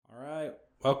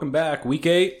Welcome back. Week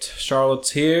 8.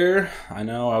 Charlotte's here. I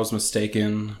know I was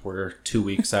mistaken. We're 2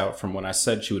 weeks out from when I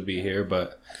said she would be here,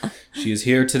 but she is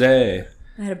here today.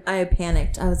 I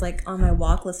panicked. I was like on my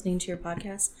walk listening to your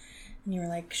podcast, and you were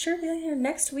like, "Sure, we'll be here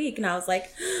next week." And I was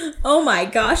like, "Oh my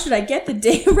gosh, did I get the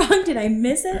day wrong? Did I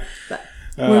miss it?" But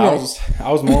I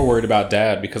was more worried about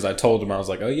Dad because I told him, I was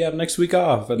like, "Oh, you have next week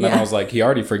off," and then I was like, he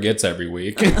already forgets every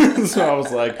week. So I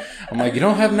was like, "You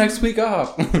don't have next week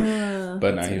off."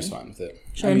 But no, he was fine with it.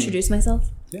 Should I introduce myself?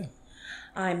 Yeah.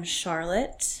 I'm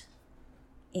Charlotte,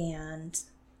 and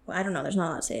I don't know. There's not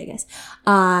a lot to say, I guess.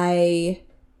 I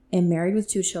am married with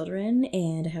 2 children,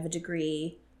 and I have a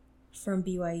degree from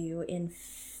BYU in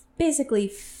basically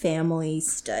family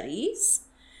studies.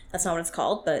 That's not what it's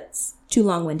called, but it's too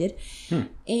long-winded.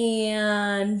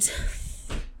 And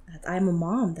I'm a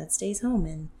mom that stays home,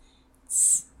 and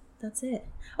that's it.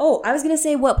 Oh, I was going to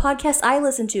say what podcast I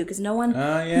listen to, because no one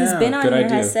who's been on here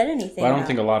has said anything. Well, I don't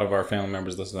think a lot of our family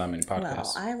members listen to that many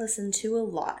podcasts. Well, I listen to a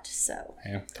lot, so.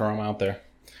 Yeah, throw them out there.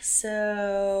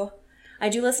 So, I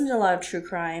do listen to a lot of true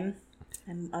crime.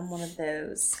 I'm one of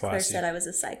those. Classy. Claire said I was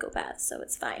a psychopath, so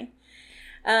it's fine.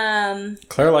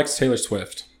 Claire likes Taylor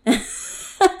Swift.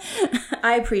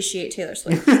 I appreciate Taylor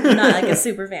Swift. I'm not like a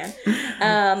super fan.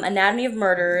 Anatomy of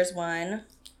Murder is one.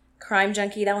 Crime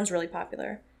Junkie, that one's really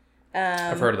popular.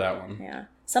 I've heard of that one. Yeah.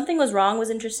 Something Was Wrong was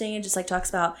interesting. It just like talks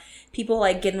about people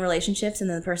like get in relationships and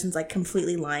then the person's like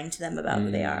completely lying to them about who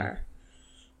they are.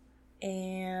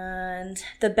 And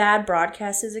The Bad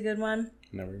Broadcast is a good one.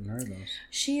 Never even heard of those.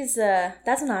 She's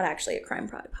that's not actually a crime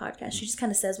podcast. She just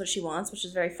kind of says what she wants, which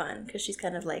is very fun because she's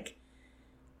kind of like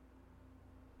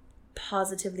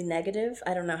positively negative.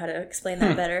 I don't know how to explain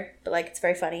that better, but like it's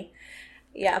very funny.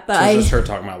 Yeah, but so it's just her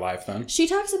talking about life then? She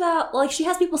talks about, like, she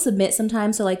has people submit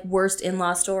sometimes, so, like, worst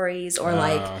in-law stories or,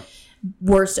 like,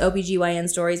 worst OBGYN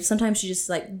stories. Sometimes she just,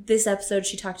 like, this episode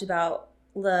she talked about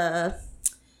the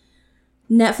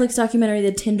Netflix documentary,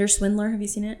 The Tinder Swindler. Have you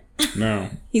seen it? No.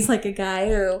 He's, like, a guy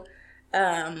who,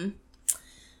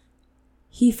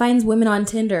 he finds women on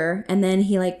Tinder, and then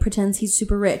he, like, pretends he's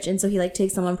super rich, and so he, like,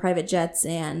 takes them on private jets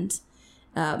and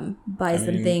buys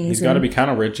them things. He's got to be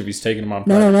kind of rich if he's taking them on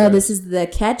private No. jets. This is the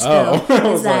catch, though,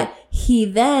 is that he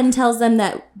then tells them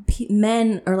that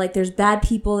men are like, there's bad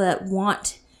people that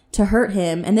want to hurt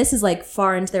him. And this is like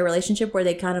far into their relationship where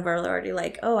they kind of are already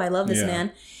like, oh, I love this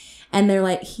man. And they're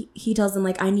like, he tells them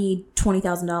like, I need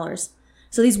 $20,000.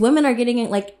 So these women are getting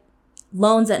like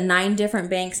loans at 9 different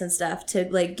banks and stuff to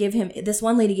like give him, this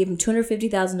one lady gave him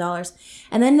 $250,000.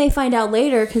 And then they find out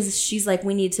later, because she's like,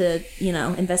 we need to,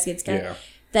 investigate this guy,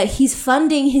 that he's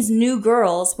funding his new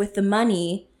girls with the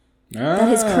money that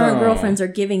his current girlfriends are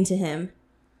giving to him.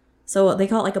 So they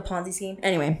call it like a Ponzi scheme.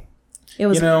 Anyway, it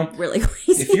was really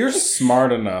crazy. If you're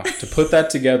smart enough to put that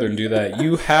together and do that,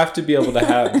 you have to be able to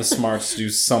have the smarts to do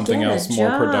something else more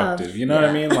productive. You know what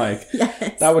I mean? Like,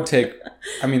 that would take,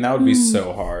 that would be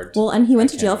so hard. Well, and he went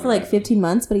to jail for like 15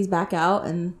 months, but he's back out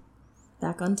and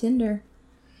back on Tinder.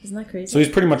 Isn't that crazy? So he's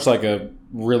pretty much like a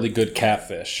really good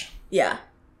catfish. Yeah.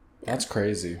 That's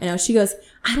crazy. I know. She goes,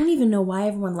 I don't even know why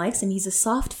everyone likes him. He's a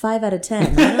soft 5 out of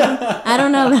 10. I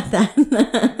don't know about that.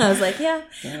 I was like, yeah.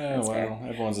 Well, fair.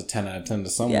 Everyone's a 10 out of 10 to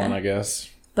someone, I guess.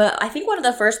 But I think one of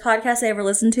the first podcasts I ever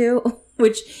listened to,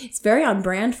 which is very on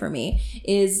brand for me,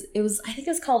 I think it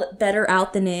was called Better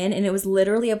Out Than In, and it was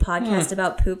literally a podcast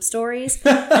about poop stories.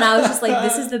 And I was just like,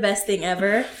 this is the best thing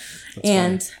ever. That's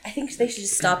funny. I think they should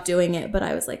just stop doing it. But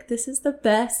I was like, this is the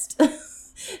best.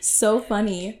 So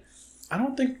funny. I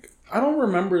don't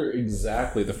remember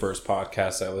exactly the first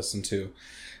podcast I listened to.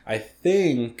 I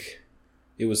think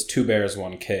it was 2 Bears,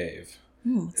 1 Cave.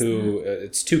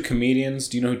 It's 2 comedians.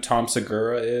 Do you know who Tom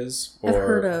Segura is? Or I've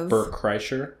heard of Bert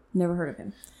Kreischer? Never heard of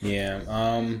him. Yeah.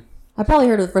 I probably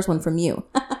heard of the first one from you.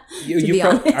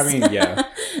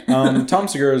 Tom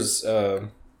Segura's a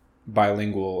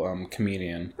bilingual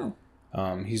comedian.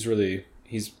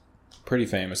 He's pretty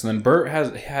famous. And then Bert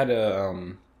had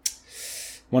a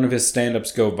one of his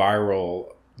stand-ups go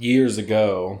viral years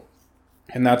ago.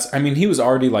 And he was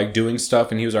already like doing stuff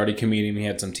and he was already a comedian. He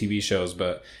had some TV shows,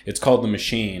 but it's called The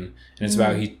Machine. And it's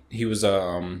about, he was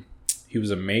a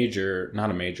major,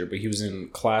 not a major, but he was in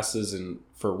classes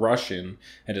for Russian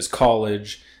at his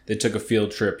college. They took a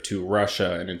field trip to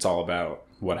Russia and it's all about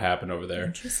what happened over there.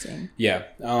 Interesting. Yeah.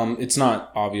 It's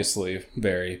not obviously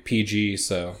very PG,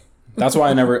 so that's why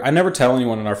I never tell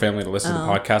anyone in our family to listen to the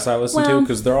podcasts I listen to,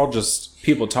 because they're all just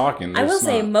people talking. I will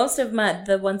say most of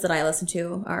the ones that I listen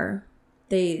to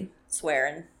they swear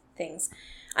and things.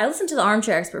 I listened to The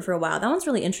Armchair Expert for a while. That one's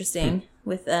really interesting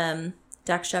with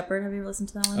Dax Shepard. Have you ever listened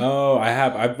to that one? Oh, I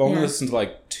have. I've only listened to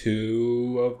like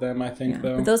 2 of them, I think,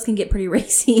 though. But those can get pretty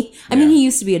racy. I mean, he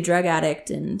used to be a drug addict,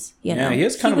 and you know, he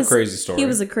has kind of a crazy story. He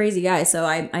was a crazy guy, so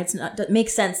it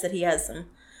makes sense that he has some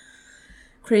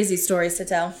crazy stories to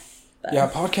tell. But. Yeah,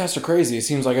 podcasts are crazy. It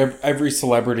seems like every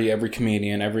celebrity, every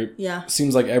comedian,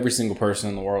 seems like every single person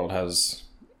in the world has.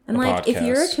 And like, if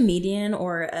you're a comedian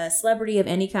or a celebrity of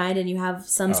any kind and you have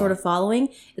some sort of following,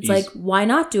 it's like, why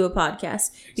not do a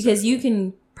podcast? Because you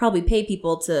can probably pay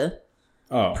people to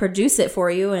produce it for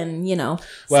you, and you know.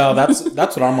 Well, that's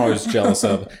what I'm always jealous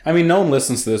of. I mean, no one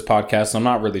listens to this podcast. I'm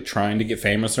not really trying to get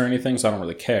famous or anything, so I don't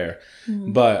really care.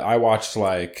 Mm-hmm. But I watched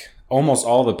like almost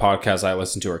all the podcasts I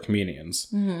listen to are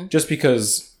comedians, just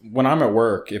because. When I'm at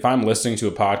work, if I'm listening to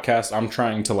a podcast, I'm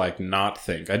trying to like not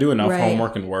think. I do enough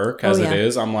homework and work as it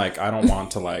is. I'm like, I don't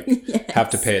want to like have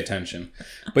to pay attention.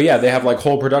 But yeah, they have like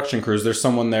whole production crews. There's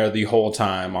someone there the whole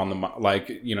time on the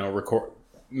like, you know, record,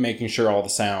 making sure all the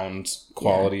sound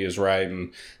quality is right,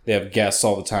 and they have guests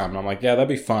all the time. And I'm like, yeah, that'd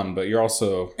be fun, but you're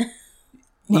also.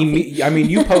 I mean,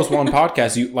 you post one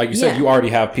podcast, you said, you already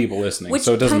have people listening,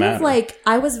 so it doesn't matter. Of like,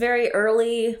 I was very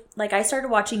early. Like, I started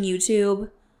watching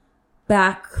YouTube.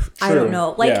 Back, I don't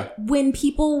know, like when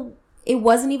people, it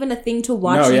wasn't even a thing to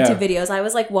watch YouTube videos. I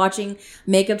was like watching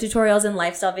makeup tutorials and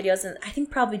lifestyle videos, and I think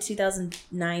probably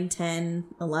 2009, 10,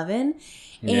 11.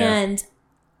 And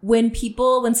when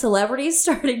celebrities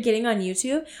started getting on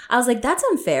YouTube, I was like, that's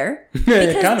unfair,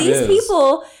 because these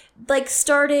people like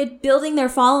started building their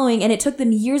following, and it took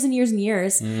them years and years and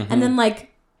years. And then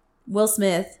like Will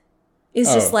Smith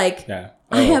is just like,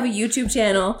 I have a YouTube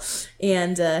channel,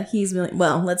 and he's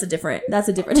that's a different.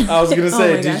 I was gonna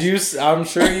say, I'm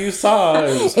sure you saw.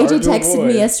 AJ texted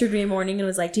me yesterday morning and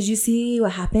was like, "Did you see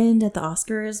what happened at the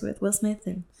Oscars with Will Smith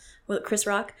and with Chris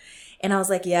Rock?" And I was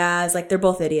like, "Yeah." I was like, "They're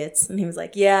both idiots," and he was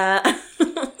like, "Yeah."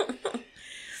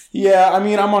 Yeah, I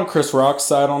mean, I'm on Chris Rock's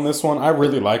side on this one. I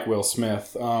really like Will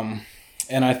Smith,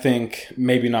 and I think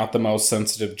maybe not the most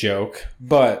sensitive joke,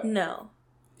 but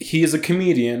he is a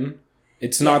comedian.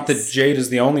 It's not that Jade is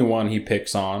the only one he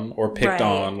picks on or picked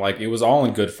on. Like, it was all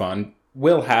in good fun.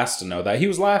 Will has to know that. He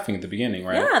was laughing at the beginning,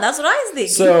 right? Yeah, that's what I was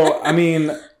thinking. So, I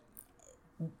mean,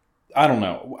 I don't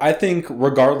know. I think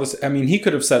regardless, I mean, he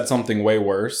could have said something way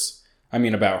worse. I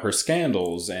mean, about her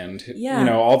scandals and, you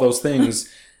know, all those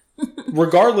things.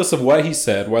 Regardless of what he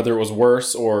said, whether it was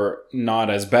worse or not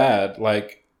as bad,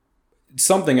 like,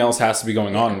 something else has to be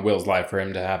going on in Will's life for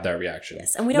him to have that reaction.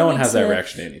 Yes, and no one has that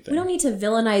reaction to anything. We don't need to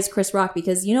villainize Chris Rock,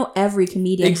 because you know every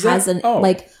comedian has an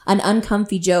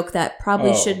uncomfy joke that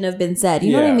probably shouldn't have been said.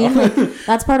 You know what I mean? Like,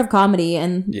 that's part of comedy,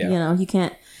 and you know, you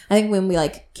can't. I think when we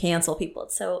like cancel people,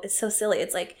 it's so silly.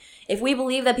 It's like, if we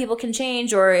believe that people can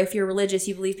change, or if you're religious,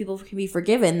 you believe people can be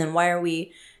forgiven, then why are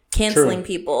we canceling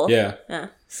people? Yeah.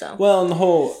 So well, and the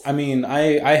whole. I mean,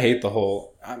 I hate the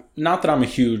whole. Not that I'm a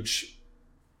huge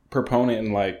proponent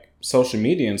in like social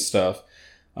media and stuff.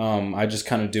 I just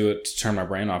kind of do it to turn my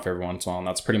brain off every once in a while, and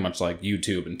that's pretty much like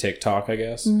YouTube and TikTok, I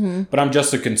guess. But I'm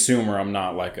just a consumer. I'm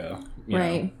not like a you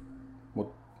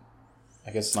know,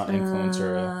 I guess it's not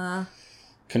influencer, a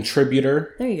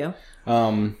contributor. There you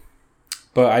go.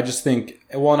 But I just think,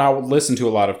 well, and I would listen to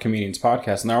a lot of comedians'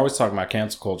 podcasts, and they're always talking about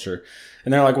cancel culture.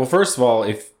 And they're like, well, first of all,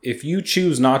 if you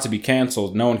choose not to be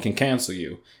canceled, no one can cancel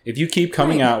you. If you keep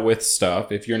coming out with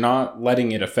stuff, if you're not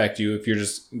letting it affect you, if you're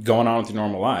just going on with your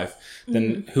normal life,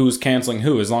 then who's canceling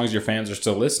who? As long as your fans are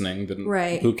still listening, then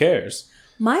who cares?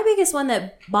 My biggest one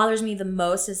that bothers me the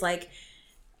most is like,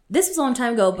 this was a long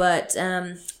time ago, but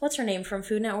what's her name from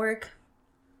Food Network?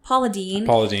 Paula Deen.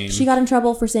 She got in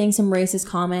trouble for saying some racist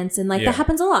comments, and like that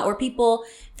happens a lot, where people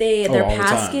their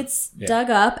past gets dug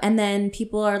up, and then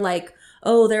people are like,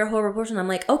 oh, they're a horrible person. I'm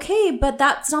like, okay, but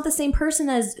that's not the same person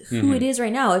as who it is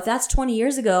right now. If that's 20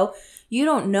 years ago, you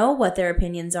don't know what their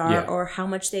opinions are or how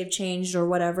much they've changed or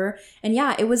whatever. And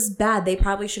yeah, it was bad. They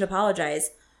probably should apologize,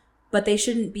 but they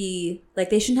shouldn't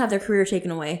have their career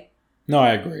taken away. No,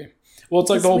 I agree. Well,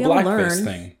 it's like the whole blackface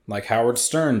thing. Like Howard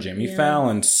Stern, Jimmy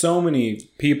Fallon, so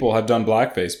many people have done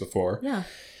blackface before. Yeah.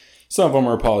 Some of them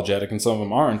are apologetic and some of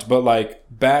them aren't. But like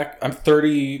back,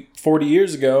 30, 40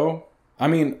 years ago, I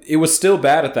mean, it was still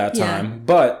bad at that time,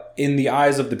 but in the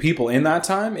eyes of the people in that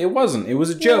time, it wasn't. It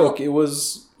was a joke. It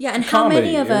was and comedy. How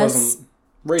many of us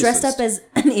dressed up as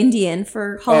an Indian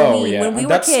for Halloween when we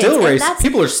were kids? Still racist.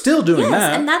 People are still doing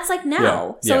that. And that's like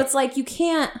now. So it's like, you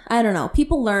can't, I don't know.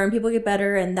 People learn, people get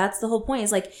better, and that's the whole point.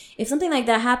 Is like, if something like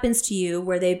that happens to you,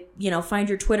 where they, find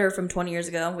your Twitter from 20 years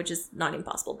ago, which is not even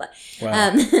possible, but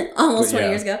almost 20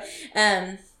 years ago,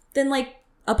 then like,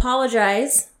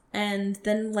 apologize. And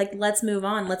then, like, let's move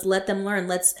on. Let's let them learn.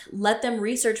 Let's let them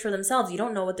research for themselves. You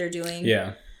don't know what they're doing.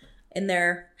 Yeah. In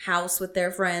their house with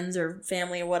their friends or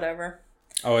family or whatever.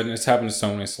 Oh, and it's happened to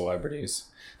so many celebrities.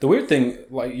 The weird thing,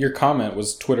 like your comment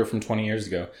was Twitter from 20 years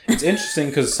ago. It's interesting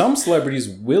because some celebrities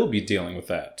will be dealing with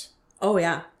that. Oh,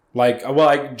 yeah. Like,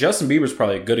 well, Justin Bieber's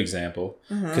probably a good example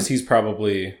because he's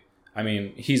probably, I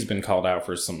mean, he's been called out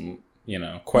for some,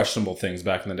 questionable things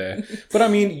back in the day. But I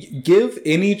mean, give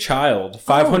any child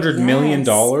 $500 million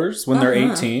when they're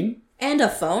 18. And a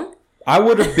phone. I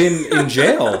would have been in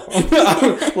jail.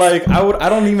 I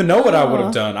don't even know what I would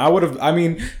have done.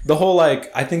 The whole,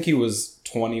 I think he was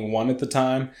 21 at the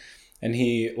time and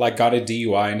he got a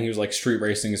DUI and he was street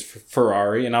racing his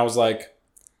Ferrari. And I was like,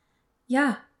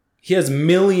 yeah, he has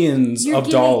millions of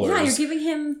dollars. Yeah, you're giving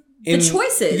him the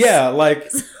choices. Yeah,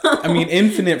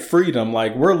 infinite freedom.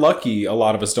 We're lucky a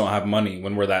lot of us don't have money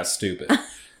when we're that stupid.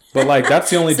 But that's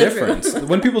the only difference.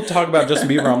 When people talk about Justin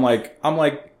Bieber, I'm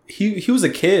like, he was a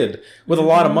kid with a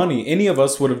lot of money. Any of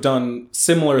us would have done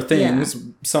similar things,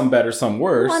 some better, some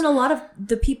worse. Well, and a lot of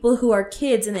the people who are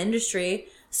kids in the industry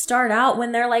start out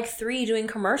when they're 3 doing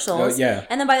commercials. Yeah.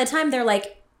 And then by the time they're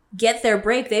get their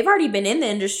break, they've already been in the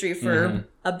industry for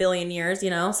a billion years,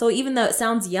 So even though it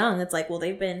sounds young, it's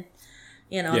they've been,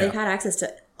 they've had access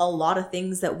to a lot of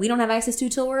things that we don't have access to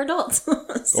till we're adults.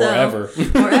 Or ever.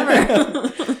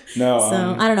 No.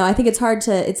 So I don't know. I think it's hard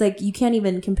to, it's you can't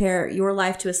even compare your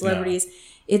life to a celebrity's. No.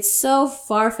 It's so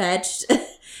far-fetched.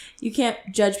 You can't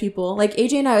judge people.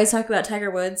 AJ and I always talk about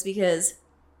Tiger Woods because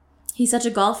he's such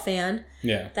a golf fan.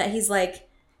 Yeah. That he's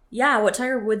yeah, what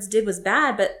Tiger Woods did was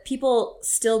bad, but people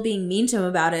still being mean to him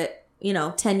about it,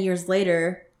 10 years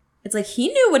later, it's he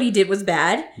knew what he did was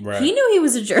bad. Right. He knew he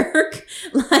was a jerk.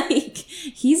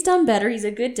 He's done better. He's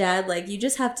a good dad. You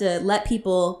just have to let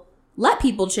people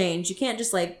change. You can't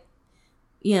just keep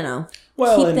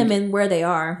them in where they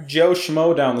are. Joe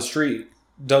Schmo down the street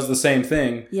does the same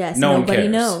thing. Yes, nobody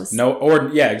knows.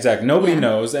 Exactly. Nobody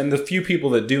knows. And the few people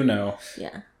that do know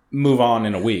move on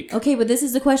in a week. Okay, but this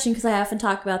is the question because I often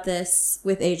talk about this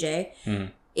with AJ. Mm-hmm.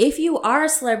 If you are a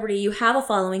celebrity, you have a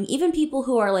following, even people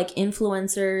who are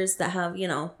influencers that have,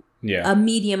 a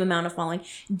medium amount of following,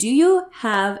 do you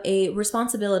have a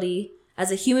responsibility as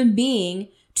a human being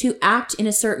to act in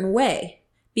a certain way?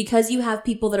 Because you have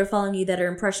people that are following you that are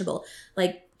impressionable,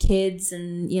 like kids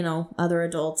and, other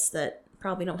adults that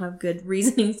probably don't have good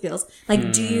reasoning skills.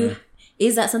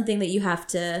 Is that something that you have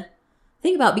to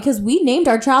think about? Because we named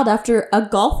our child after a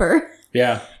golfer.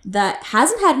 Yeah. That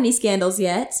hasn't had any scandals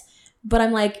yet. But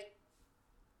I'm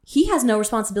he has no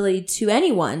responsibility to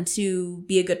anyone to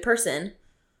be a good person.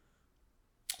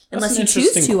 Unless you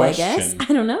choose to, question. I guess.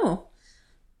 I don't know.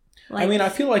 I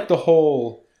feel like the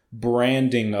whole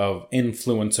branding of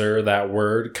influencer, that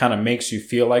word, kind of makes you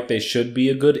feel like they should be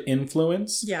a good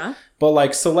influence. Yeah.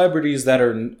 But celebrities that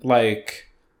are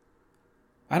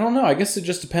I don't know. I guess it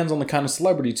just depends on the kind of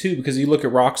celebrity too, because you look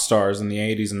at rock stars in the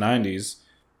 80s and 90s.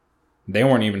 They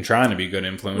weren't even trying to be good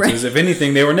influences. Right. If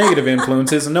anything, they were negative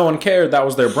influences and no one cared. That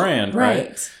was their brand,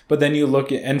 right? But then you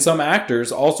look at, and some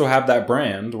actors also have that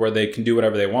brand where they can do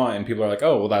whatever they want and people are like,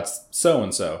 oh, well, that's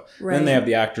so-and-so. Right. Then they have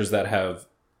the actors that have,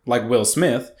 like Will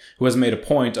Smith, who has made a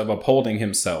point of upholding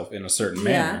himself in a certain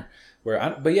manner.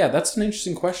 But that's an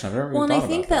interesting question. I've never even thought about that. Well, and I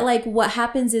think that what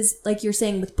happens is, you're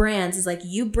saying with brands, is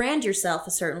you brand yourself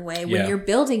a certain way when you're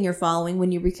building your following,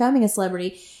 when you're becoming a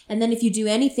celebrity. And then if you do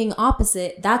anything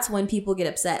opposite, that's when people get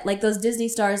upset. Those Disney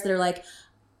stars that are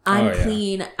I'm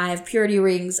clean, I have purity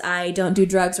rings, I don't do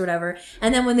drugs or whatever.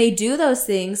 And then when they do those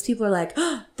things, people are like,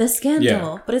 oh, the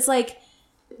scandal. Yeah. But it's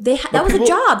that was a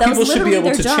job. That was literally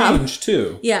their job. People should be able to change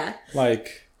too. Yeah.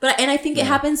 And I think it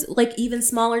happens even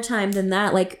smaller time than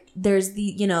that. There's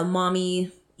the,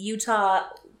 mommy, Utah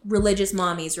religious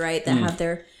mommies, right? That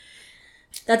have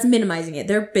that's minimizing it.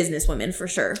 They're businesswomen for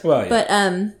sure. Well, yeah.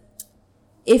 But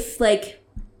if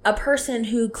a person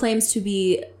who claims to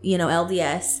be,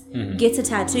 LDS gets a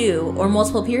tattoo or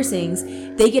multiple piercings,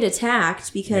 they get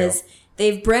attacked because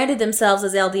they've branded themselves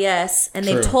as LDS and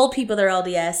they've told people they're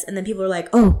LDS, and then people are like,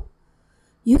 oh,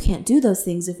 you can't do those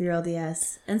things if you're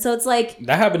LDS. And so it's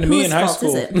that happened to me in high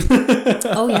school.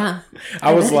 Oh, yeah.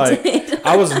 I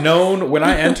was known, when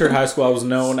I entered high school, I was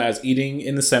known as eating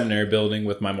in the seminary building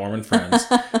with my Mormon friends.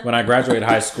 When I graduated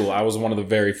high school, I was one of the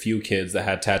very few kids that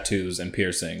had tattoos and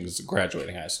piercings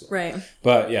graduating high school. Right.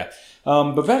 But yeah.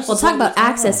 But talk about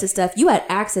access to stuff. You had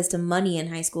access to money in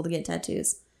high school to get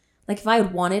tattoos. If I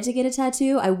had wanted to get a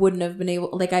tattoo, I wouldn't have been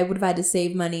able, I would have had to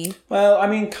save money. Well,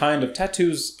 kind of.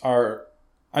 Tattoos are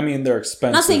I mean, they're expensive.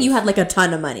 I'm not saying you had like a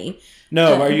ton of money.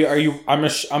 No, are you? I'm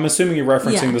assuming you're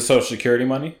referencing the Social Security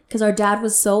money. Because our dad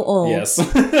was so old. Yes.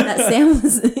 That Sam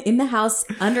was in the house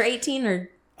under 18 or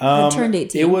turned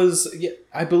 18. It was. Yeah,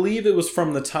 I believe it was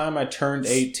from the time I turned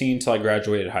 18 till I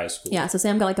graduated high school. Yeah. So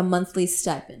Sam got like a monthly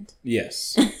stipend.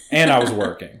 Yes, and I was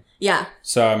working. Yeah.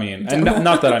 So I mean, and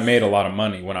not that I made a lot of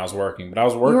money when I was working, but I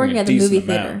was working a decent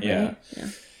amount. Theater, Yeah. Right? Yeah.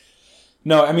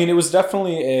 No, I mean, it was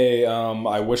definitely a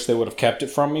I wish they would have kept it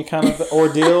from me kind of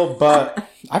ordeal, but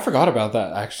I forgot about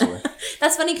that, actually.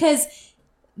 That's funny because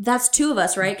that's two of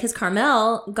us, right? Because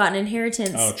Carmel got an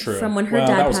inheritance from when her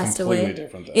dad passed away.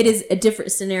 Different, it is a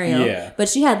different scenario. Yeah. But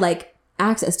she had like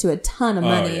access to a ton of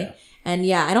money. Yeah. And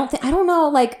yeah, I don't know,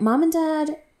 like mom and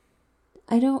dad,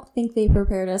 I don't think they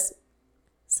prepared us.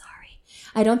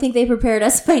 I don't think they prepared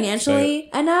us financially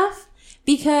enough.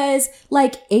 Because,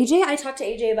 like, AJ, I talked to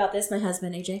AJ about this, my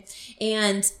husband, AJ,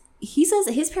 and he says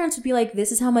his parents would be like,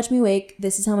 this is how much we make,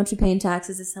 this is how much we pay in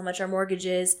taxes, this is how much our mortgage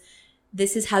is,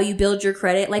 this is how you build your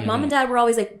credit. Like, mom and dad were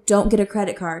always like, don't get a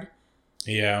credit card.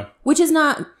 Yeah. Which is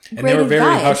not great advice. And they were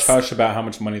very hush-hush about how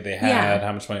much money they had,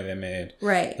 how much money they made.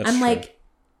 Right. I'm true. Like,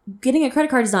 getting a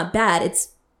credit card is not bad.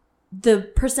 It's the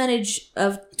percentage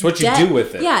of It's what debt. You do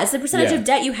with it. Yeah, it's the percentage of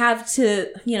debt you have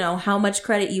to, how much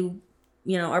credit you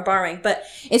are borrowing. But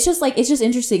it's just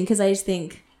interesting because I just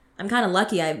think I'm kind of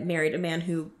lucky I married a man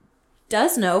who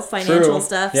does know financial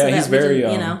stuff. Yeah, so he's very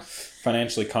financially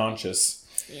financially conscious.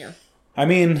 Yeah. I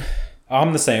mean,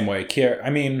 I'm the same way. Kiara, I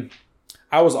mean,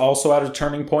 I was also at a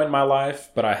turning point in my life,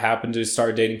 but I happened to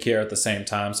start dating Kiara at the same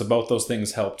time. So both those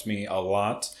things helped me a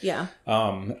lot. Yeah.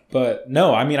 But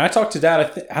no, I mean, I talked to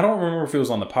Dad. I don't remember if it was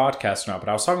on the podcast or not, but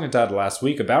I was talking to Dad last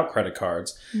week about credit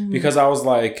cards because I was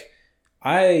like,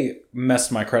 I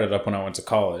messed my credit up when I went to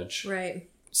college. Right.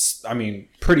 I mean,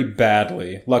 pretty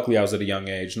badly. Luckily, I was at a young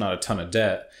age, not a ton of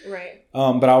debt. Right.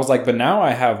 But I was like, but now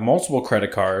I have multiple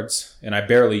credit cards and I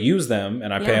barely use them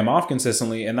and I pay them off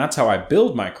consistently. And that's how I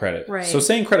build my credit. Right. So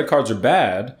saying credit cards are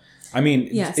bad, I mean,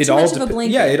 it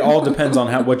all depends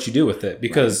on what you do with it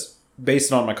because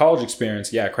based on my college experience,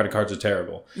 credit cards are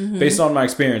terrible. Mm-hmm. Based on my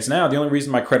experience now, the only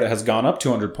reason my credit has gone up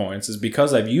 200 points is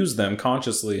because I've used them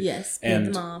consciously. Yes,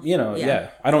 and them off.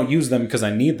 I don't use them because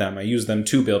I need them. I use them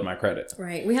to build my credit.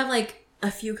 Right. We have like a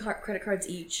few credit cards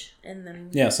each, and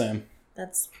then same.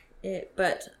 That's it.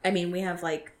 But I mean, we have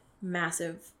like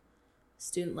massive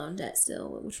student loan debt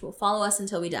still, which will follow us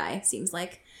until we die. Seems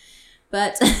like,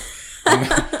 but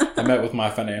I met with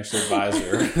my financial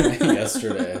advisor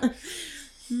yesterday.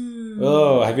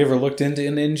 Oh, have you ever looked into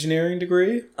an engineering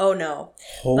degree? Oh, no.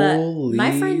 Holy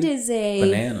my friend is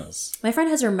bananas. My friend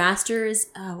has her master's,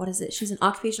 what is it? She's an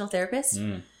occupational therapist.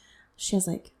 She has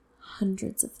like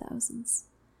hundreds of thousands.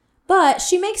 But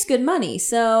she makes good money,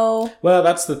 so... Well,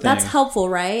 that's the thing. That's helpful,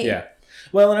 right? Yeah.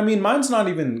 Well, and I mean, mine's not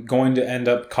even going to end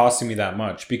up costing me that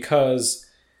much because...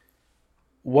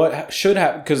 What should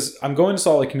happen, because I'm going to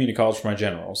Salt Lake Community College for my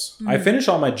generals. I finish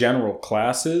all my general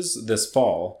classes this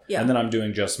fall, and then I'm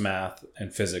doing just math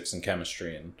and physics and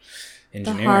chemistry and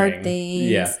engineering. The hard things.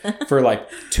 Yeah, for like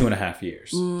 2.5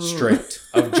 years straight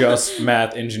of just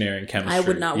math, engineering, chemistry. I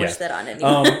would not wish that on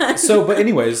anyone. But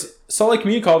anyways, Salt Lake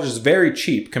Community College is very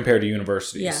cheap compared to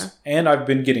universities. Yeah. And I've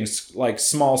been getting like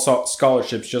small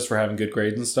scholarships just for having good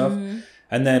grades and stuff.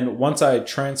 And then once I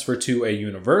transfer to a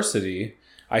university...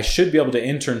 I should be able to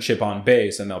internship on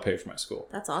base and they'll pay for my school.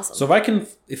 That's awesome. So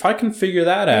if I can figure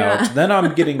that out, then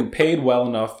I'm getting paid well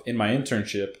enough in my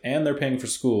internship and they're paying for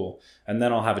school and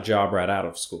then I'll have a job right out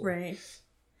of school. Right.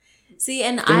 See,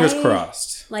 and Fingers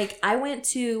crossed. Like I went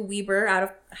to Weber out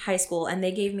of high school and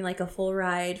they gave me like a full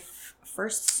ride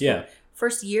first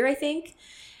year, I think.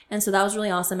 And so that was really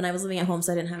awesome. And I was living at home,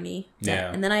 so I didn't have any debt.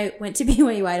 Yeah. And then I went to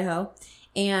BYU, Idaho,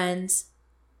 and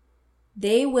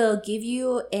they will give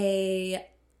you a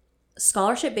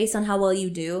scholarship based on how well you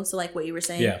do. So like what you were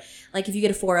saying, like if you get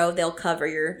a 4.0, they'll cover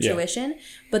your tuition.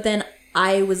 But then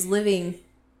I was living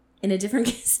in a different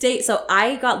state, so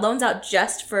I got loans out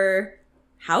just for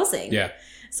housing. Yeah.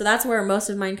 So that's where most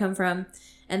of mine come from.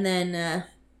 And then,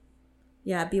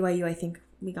 BYU, I think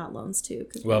we got loans too.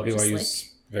 Well,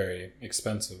 BYU's very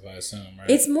expensive, I assume, right?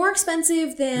 It's more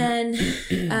expensive than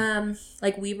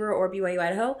like Weber or BYU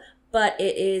Idaho, but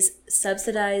it is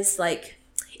subsidized. Like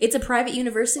it's a private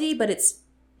university, but it's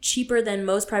cheaper than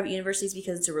most private universities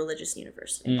because it's a religious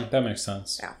university. That makes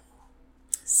sense. Yeah.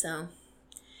 So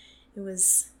it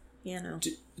was,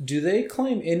 Do they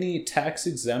claim any tax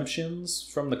exemptions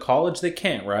from the college? They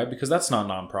can't, right? Because that's not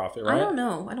nonprofit, right? I don't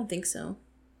know. I don't think so.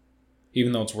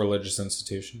 Even though it's a religious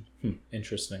institution.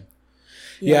 Interesting.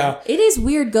 Yeah. It is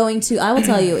weird going to, I will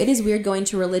tell you, it is weird going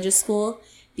to religious school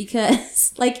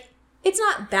because, like, it's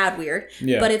not bad weird,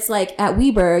 Yeah. but it's like at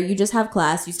Weber, you just have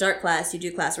class, you start class, you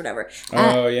do class, whatever.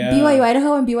 Oh, At yeah. BYU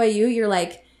Idaho and BYU, you're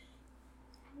like,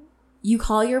 you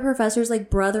call your professors like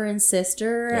brother and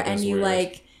sister, That and is you weird.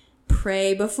 like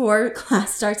pray before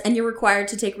class starts, and you're required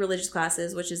to take religious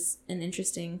classes, which is an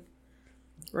interesting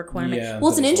requirement. Yeah, well,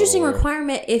 it's an that is a interesting little weird.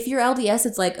 requirement. If you're LDS,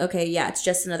 it's like, okay, yeah, it's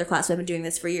just another class. I've been doing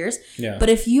this for years. Yeah. But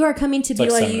if you are coming to like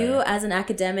BYU seminary. as an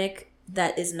academic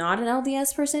that is not an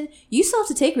LDS person, you still have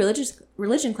to take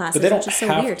religion classes, But they don't which is so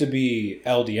have weird. to be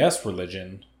LDS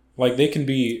religion. Like they can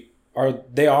be,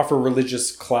 they offer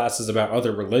religious classes about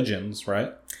other religions,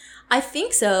 right? I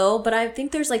think so, but I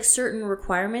think there's like certain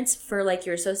requirements for like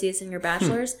your associates and your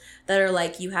bachelors that are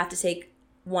like you have to take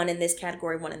one in this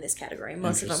category, one in this category.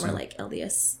 Most of them are like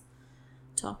LDS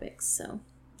topics. So,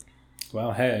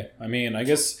 Well, hey, I mean, I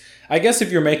guess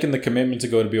if you're making the commitment to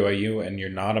go to BYU and you're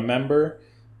not a member,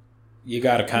 you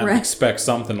got to kind of Right. expect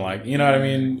something like, you know what I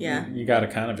mean? Yeah. You got to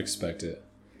kind of expect it.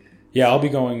 Yeah, I'll be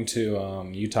going to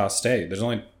Utah State. There's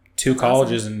only 2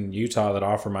 colleges in Utah that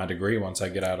offer my degree once I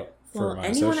get out for well, my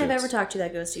anyone associates. I've ever talked to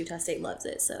that goes to Utah State loves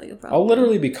it. So you'll probably. I'll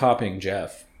literally be copying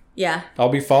Jeff. Yeah. I'll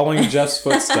be following Jeff's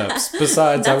footsteps.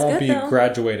 Besides, I That's won't good, be though.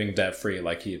 graduating debt-free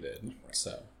like he did.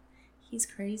 So, He's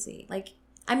crazy. Like,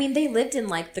 I mean, they lived in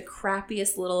like the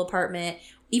crappiest little apartment,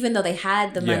 even though they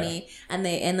had the Yeah. money,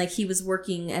 and like he was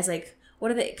working as like, what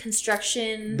are they,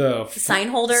 construction the sign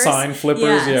holders, sign flippers,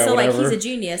 yeah, so whatever. like he's a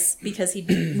genius because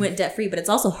he went debt free, but it's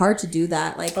also hard to do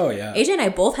that. Like, Oh, yeah. AJ and I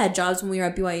both had jobs when we were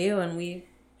at BYU, and we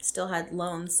still had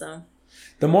loans. So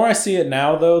The more I see it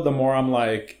now, though, the more I'm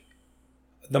like,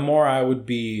 the more I would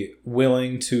be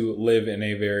willing to live in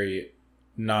a very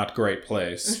not great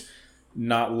place,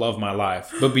 not love my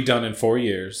life, but be done in 4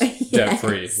 years, debt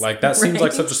free. Like that seems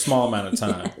like right. such a small amount of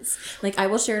time. yes. Like I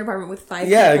will share an apartment with 5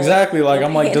 Yeah, people. exactly. Like, We'll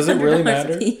I'm like, pay does it really $100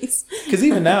 matter? apiece. Because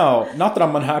even now, not that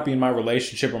I'm unhappy in my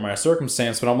relationship or my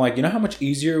circumstance, but I'm like, you know how much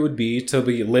easier it would be to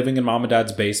be living in mom and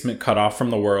dad's basement, cut off from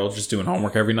the world, just doing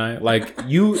homework every night? Like,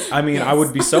 I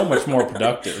would be so much more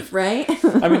productive. Right?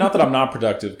 I mean, not that I'm not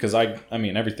productive, because I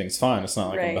mean, everything's fine. It's not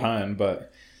like I'm Right. behind,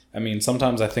 but I mean,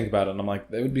 sometimes I think about it and I'm like,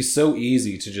 it would be so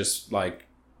easy to just like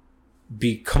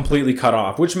be completely cut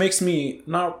off, which makes me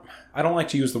not, I don't like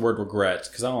to use the word regret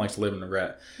because I don't like to live in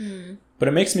regret, but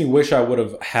it makes me wish I would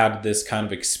have had this kind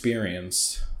of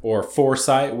experience or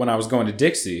foresight when I was going to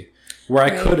Dixie, where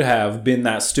I Right. could have been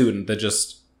that student that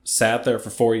just sat there for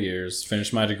 4 years,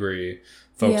 finished my degree,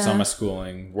 focused Yeah. on my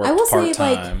schooling, I will worked say,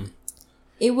 part-time.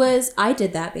 I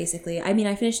did that basically. I mean,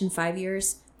 I finished in 5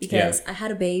 years because I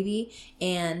had a baby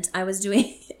and I was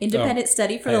doing independent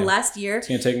study for the hey. last year. It's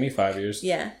going to take me 5 years.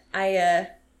 Yeah. I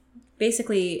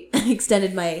basically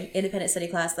extended my independent study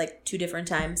class like 2 different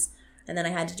times. And then I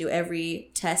had to do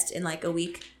every test in like a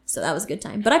week. So that was a good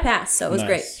time. But I passed, so it was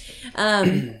Nice.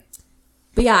 great.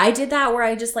 But yeah, I did that where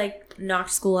I just like knocked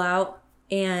school out.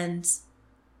 And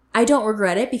I don't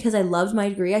regret it because I loved my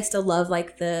degree. I still love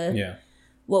like Yeah.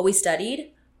 what we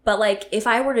studied. But like if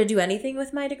I were to do anything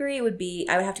with my degree, it would be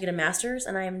I would have to get a master's,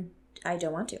 and I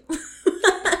don't want to.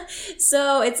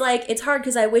 So it's like it's hard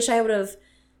because I wish I would have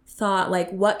thought like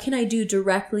what can I do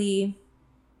directly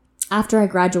after I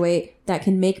graduate that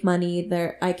can make money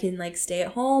there. I can like stay at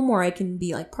home or I can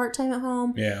be like part-time at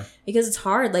home, Yeah. because it's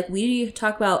hard. Like we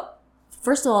talk about,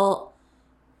 first of all,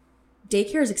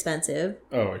 daycare is expensive.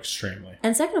 Oh, extremely.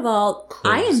 And second of all,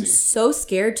 I am Crazy. so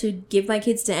scared to give my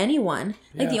kids to anyone.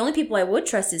 Like Yeah. the only people I would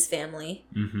trust is family.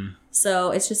 Mm-hmm.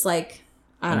 So it's just like,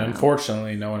 I And don't know.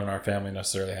 unfortunately, no one in our family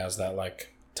necessarily has that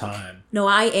like time. No,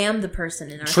 I am the person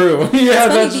in our True. family. Yeah,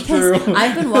 It's funny that's because true.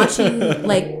 I've been watching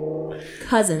like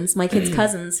cousins, my kids'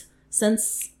 cousins,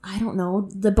 since I don't know,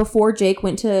 before Jake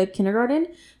went to kindergarten.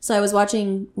 So I was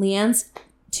watching Leanne's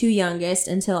 2 youngest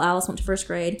until Alice went to 1st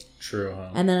grade. True, huh?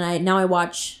 And then I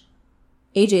watch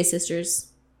AJ's sister's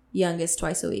youngest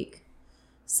twice a week.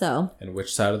 So And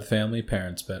which side of the family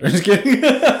parents better? Just kidding.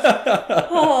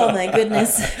 oh my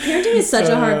goodness. Parenting is such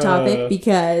a hard topic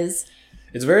because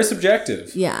It's very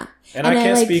subjective. yeah. And I then,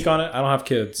 can't like, speak on it. I don't have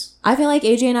kids. I feel like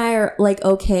AJ and I are like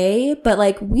okay, but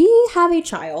like we have a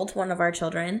child, one of our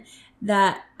children,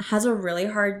 that has a really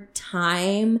hard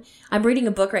time. I'm reading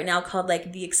a book right now called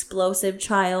like The Explosive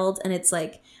Child, and it's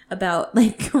like about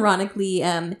like chronically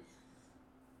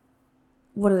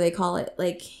what do they call it?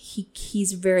 Like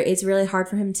it's really hard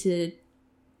for him to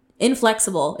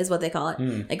inflexible is what they call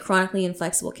it. Like chronically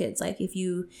inflexible kids. Like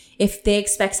if they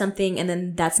expect something and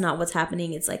then that's not what's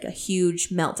happening, it's like a huge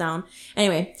meltdown.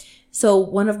 Anyway, so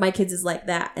one of my kids is like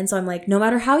that. And so I'm like, no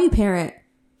matter how you parent,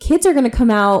 kids are going to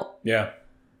come out Yeah.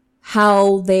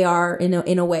 how they are in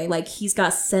a way. Like he's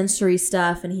got sensory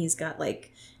stuff and he's got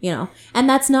like you know. And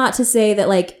that's not to say that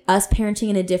like us parenting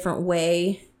in a different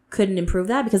way couldn't improve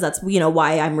that, because that's, you know,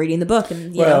 why I'm reading the book.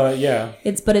 And you know, yeah,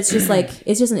 it's just like,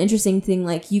 it's just an interesting thing.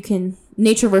 Like, you can,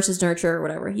 nature versus nurture or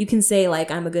whatever, you can say like,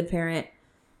 I'm a good parent,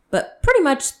 but pretty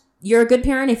much you're a good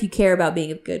parent if you care about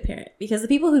being a good parent, because the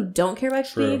people who don't care about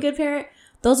being a good parent,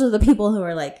 those are the people who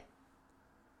are like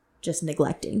just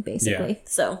neglecting, basically. Yeah.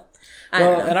 So I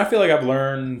don't know. And I feel like I've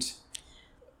learned,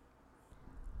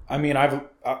 I mean,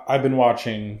 I've been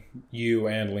watching you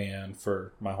and Leanne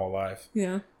for my whole life.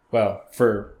 Yeah. Well,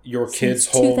 for your kids'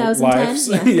 whole lives.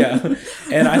 Yeah. Yeah.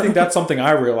 And I think that's something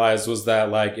I realized, was that,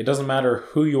 like, it doesn't matter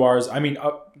who you are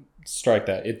strike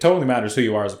that. It totally matters who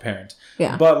you are as a parent.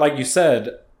 Yeah. But like you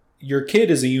said, your kid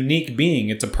is a unique being.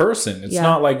 It's a person. It's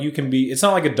not like it's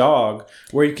not like a dog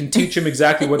where you can teach them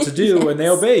exactly what to do and they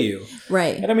obey you.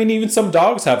 Right. And I mean, even some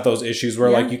dogs have those issues where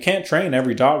like you can't train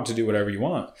every dog to do whatever you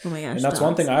want. Oh my gosh. And that's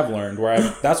one thing I've learned, where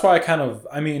that's why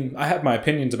I have my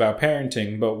opinions about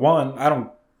parenting, but one, I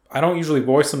don't usually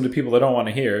voice them to people that don't want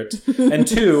to hear it. And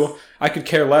two, I could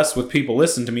care less with people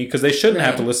listen to me, because they shouldn't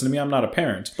have to listen to me. I'm not a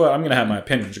parent, but I'm going to have my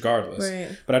opinions regardless.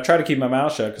 Right. But I try to keep my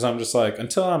mouth shut, because I'm just like,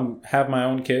 until I have my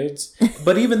own kids.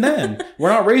 But even then, we're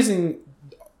not raising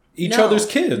each other's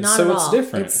kids. So it's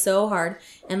different. It's so hard.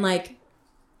 And like,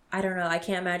 I don't know. I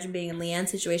can't imagine being in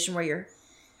Leanne's situation where you're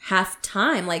half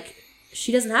time. Like,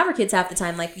 she doesn't have her kids half the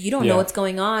time. Like, you don't know what's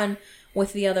going on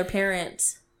with the other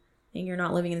parent. And you're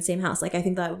not living in the same house. Like, I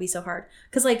think that would be so hard.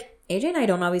 Because, like, AJ and I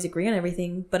don't always agree on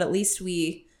everything, but at least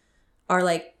we are,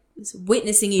 like,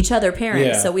 witnessing each other parent.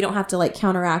 Yeah. So we don't have to, like,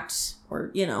 counteract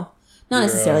or, you know, not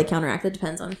necessarily counteract. It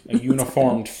depends on. A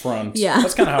uniformed front. Yeah.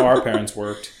 That's kind of how our parents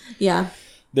worked. Yeah.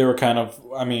 They were kind of,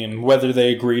 I mean, whether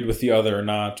they agreed with the other or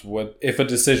not, if a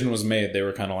decision was made, they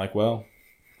were kind of like, well,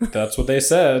 that's what they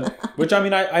said. Which, I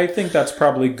mean, I think that's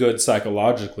probably good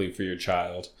psychologically for your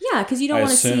child. Yeah, because you don't want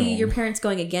to see your parents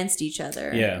going against each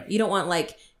other. Yeah. You don't want,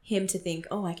 like, him to think,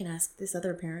 oh, I can ask this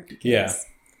other parent. Because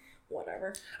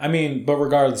whatever. I mean, but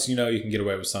regardless, you know, you can get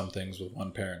away with some things with one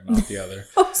parent, not the other.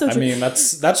 So true. I mean,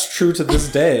 that's true to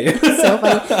this day. So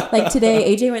funny. Like,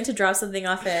 today, AJ went to drop something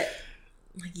off at,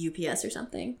 like, UPS or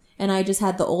something. And I just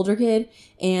had the older kid,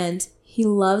 and he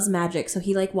loves magic, so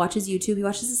he like watches YouTube. He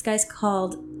watches this guy's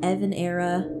called Evan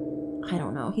Era. I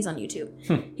don't know. He's on YouTube.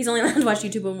 He's only allowed to watch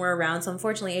YouTube when we're around. So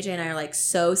unfortunately, AJ and I are like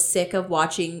so sick of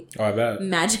watching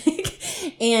magic.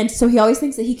 And so he always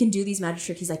thinks that he can do these magic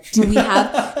tricks. He's like, do we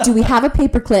have a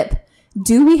paper clip?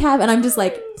 Do we have? And I'm just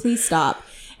like, please stop.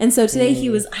 And so today he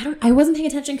was, I wasn't paying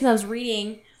attention because I was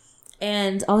reading,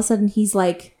 and all of a sudden he's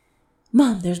like,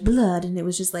 Mom, there's blood. And it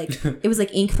was just like, it was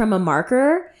like ink from a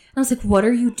marker. And I was like, what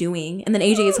are you doing? And then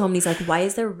AJ gets home and he's like, why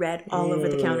is there red all over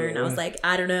the counter? And I was like,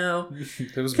 I don't know.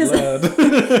 There was blood.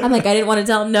 I'm like, I didn't want to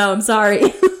tell him no. I'm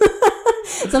sorry.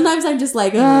 Sometimes I'm just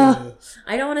like, I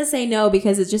don't want to say no,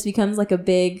 because it just becomes like a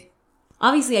big,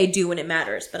 obviously I do when it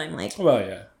matters, but I'm like, well,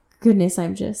 yeah. Goodness,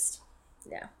 I'm just,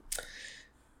 yeah.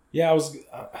 Yeah,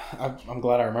 I'm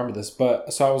glad I remember this.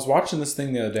 But so I was watching this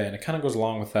thing the other day, and it kind of goes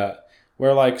along with that,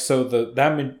 where like, so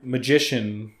that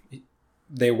magician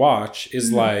they watch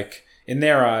is like, in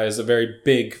their eyes, a very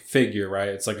big figure, right?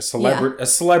 It's like a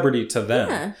celebrity to them.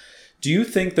 Yeah. Do you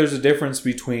think there's a difference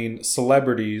between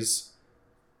celebrities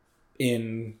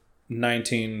in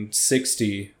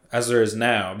 1960 as there is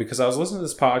now? Because I was listening to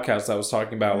this podcast that was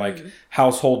talking about like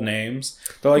household names.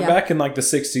 They're like, back in like the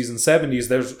 60s and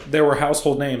 70s, there were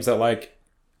household names that like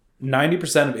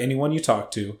 90% of anyone you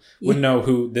talk to would know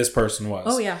who this person was.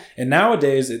 Oh, yeah. And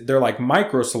nowadays, they're like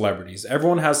micro celebrities.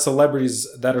 Everyone has celebrities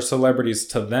that are celebrities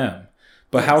to them.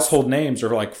 But household names are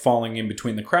like falling in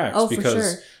between the cracks. Oh, because for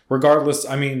sure. Regardless,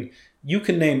 I mean, you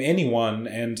can name anyone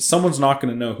and someone's not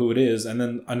going to know who it is. And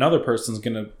then another person's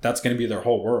that's going to be their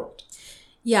whole world.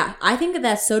 Yeah, I think that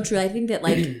that's so true. I think that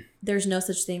like there's no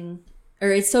such thing, or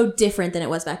it's so different than it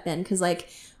was back then. Because like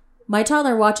my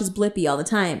toddler watches Blippi all the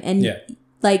time. And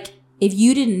like, if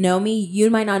you didn't know me,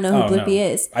 you might not know who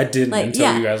Blippi is. I didn't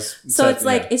until you guys So it's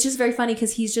like, it's just very funny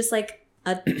because he's just like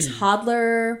a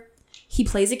toddler. He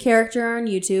plays a character on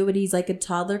YouTube, and he's like a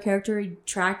toddler character. He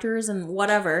tractors and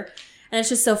whatever. And it's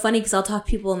just so funny because I'll talk to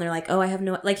people and they're like, oh, I have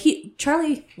no... Like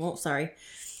sorry.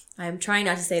 I'm trying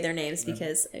not to say their names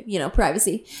because, you know,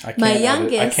 privacy. I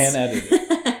can't edit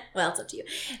it. Well, it's up to you.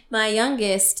 My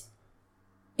youngest...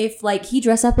 If, like, he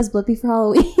dressed up as Blippi for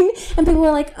Halloween and people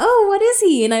were like, oh, what is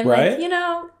he? And I'm like, you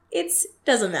know, it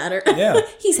doesn't matter. Yeah.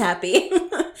 He's happy.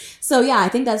 So, yeah, I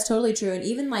think that's totally true. And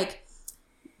even, like,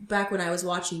 back when I was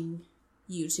watching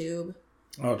YouTube.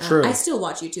 Oh, true. I still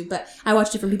watch YouTube, but I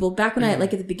watch different people. Back when I,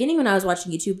 like, at the beginning when I was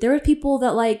watching YouTube, there were people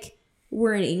that, like,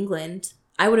 were in England.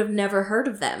 I would have never heard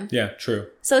of them. Yeah, true.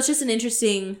 So it's just an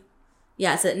interesting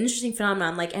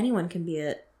phenomenon. Like anyone can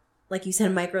be like you said,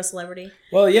 a micro celebrity.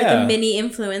 Well, yeah. Like a mini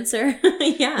influencer.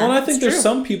 Yeah. Well, and I think there's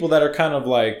some people that are kind of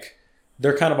like,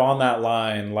 they're kind of on that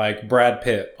line, like Brad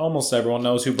Pitt. Almost everyone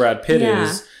knows who Brad Pitt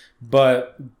is.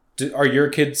 But are your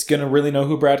kids going to really know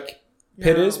who Brad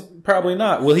Pitt is? Probably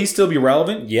not. Will he still be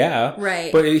relevant? Yeah.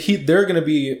 Right. But they're going to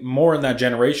be more in that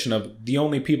generation of the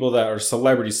only people that are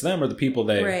celebrities to them are the people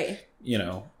they, you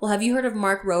know. Well, have you heard of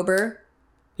Mark Rober?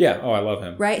 Yeah. Oh, I love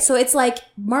him. Right. So it's like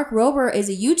Mark Rober is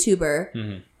a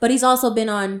YouTuber, but he's also been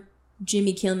on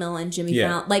Jimmy Kimmel and Jimmy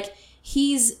Fallon. Like,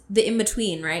 he's the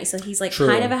in-between, right? So he's like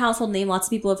kind of a household name. Lots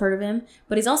of people have heard of him,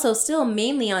 but he's also still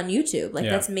mainly on YouTube. Like,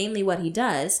 that's mainly what he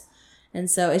does. And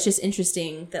so it's just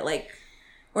interesting that like,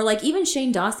 or like even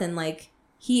Shane Dawson, like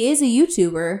he is a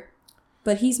YouTuber,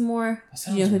 but he's more,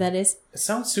 do you know who that is? It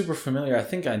sounds super familiar. I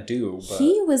think I do. But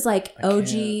he was like OG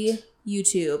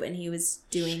YouTube, and he was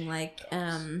doing like,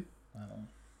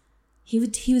 he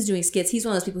was doing skits. He's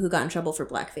one of those people who got in trouble for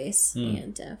blackface.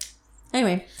 And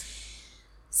anyway,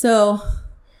 so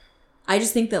I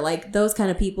just think that like those kind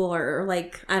of people are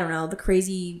like, I don't know, the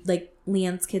crazy, like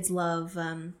Leanne's kids love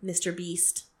Mr.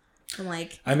 Beast. I'm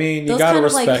like, I mean, you gotta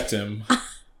respect him.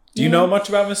 Do you know much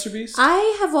about Mr. Beast?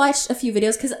 I have watched a few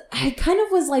videos because I kind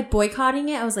of was like boycotting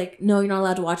it. I was like, no, you're not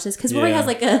allowed to watch this, because Roy has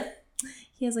like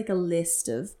a list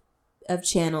of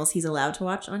channels he's allowed to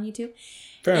watch on YouTube.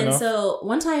 Fair enough. And so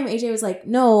one time AJ was like,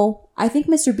 no, I think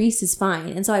Mr. Beast is fine.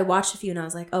 And so I watched a few and I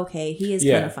was like, okay, he is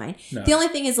kind of fine. No. The only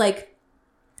thing is like,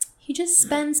 he just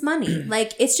spends money.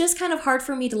 Like, it's just kind of hard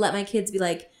for me to let my kids be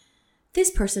like, this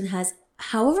person has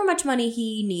however much money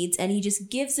he needs and he just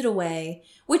gives it away,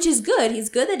 which is good. He's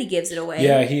good that he gives it away.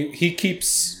 Yeah, he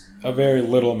keeps a very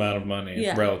little amount of money,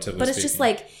 relatively But it's speaking. just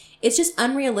like, it's just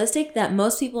unrealistic that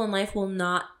most people in life will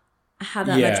not have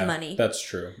that much money. That's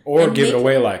true. Or give it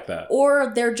away like that.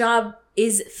 Or their job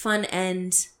is fun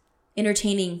and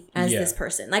entertaining as this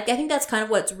person. Like, I think that's kind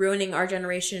of what's ruining our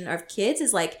generation of kids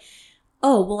is like,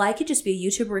 oh, well, I could just be a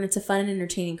YouTuber and it's a fun and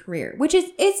entertaining career, which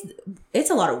is, it's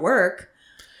a lot of work.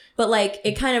 But, like,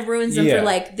 it kind of ruins them for,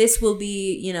 like, this will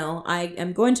be, you know, I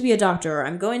am going to be a doctor or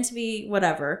I'm going to be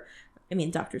whatever. I mean,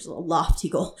 doctor's a little lofty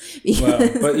goal. Well,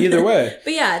 but either way.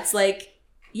 But, yeah, it's like,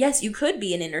 yes, you could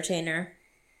be an entertainer,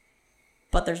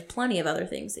 but there's plenty of other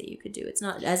things that you could do. It's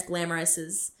not as glamorous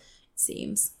as it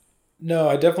seems. No,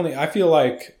 I feel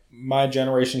like my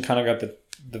generation kind of got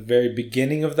the very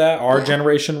beginning of that. Our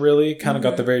generation really kind of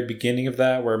got the very beginning of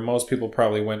that, where most people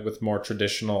probably went with more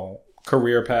traditional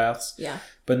career paths. Yeah.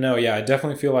 But no, yeah, I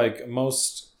definitely feel like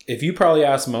if you probably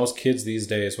ask most kids these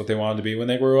days what they wanted to be when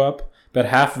they grew up, but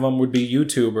half of them would be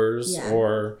YouTubers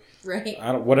or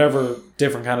whatever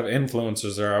different kind of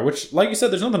influencers there are, which, like you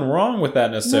said, there's nothing wrong with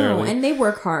that necessarily. No, and they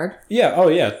work hard. Yeah. Oh,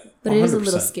 yeah. 100%. But it is a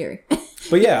little scary.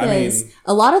 But yeah, I mean,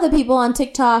 a lot of the people on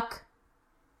TikTok,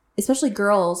 especially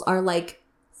girls, are like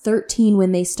 13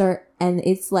 when they start, and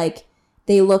it's like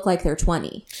they look like they're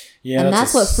 20. Yeah, and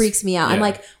that's what freaks me out. Yeah. I'm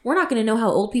like, we're not going to know how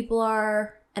old people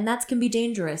are, and that can be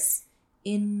dangerous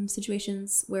in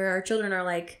situations where our children are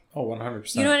like, oh,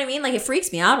 100%. You know what I mean? Like, it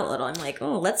freaks me out a little. I'm like,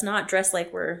 oh, let's not dress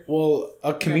like we're... Well,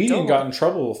 a comedian got in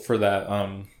trouble for that.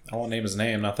 I won't name his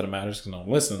name, not that it matters because no one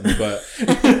listens, but...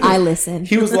 I listen.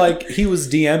 He was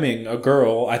DMing a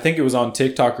girl, I think it was on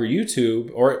TikTok or YouTube,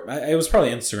 or it was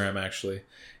probably Instagram, actually.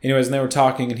 Anyways, and they were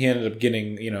talking, and he ended up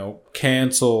getting,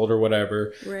 canceled or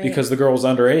whatever because the girl was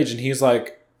underage, and he's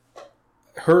like,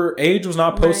 her age was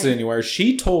not posted anywhere.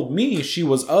 She told me she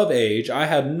was of age. I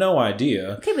had no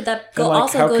idea. Okay, but that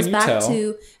also goes back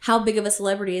to how big of a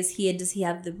celebrity is he, and does he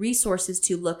have the resources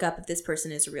to look up if this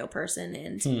person is a real person?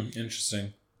 And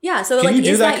interesting. Yeah, so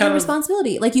is that your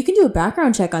responsibility? Like, you can do a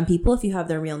background check on people if you have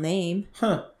their real name.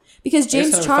 Huh. Because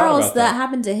James Charles, that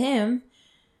happened to him.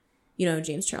 You know who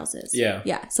James Charles is. Yeah.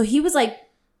 Yeah. So he was like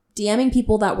DMing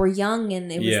people that were young,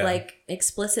 and it was like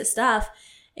explicit stuff.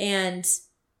 And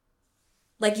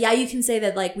like, yeah, you can say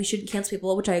that like we shouldn't cancel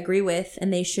people, which I agree with,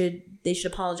 and they should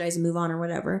apologize and move on or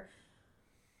whatever.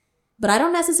 But I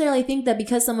don't necessarily think that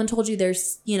because someone told you they're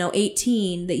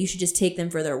 18 that you should just take them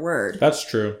for their word. That's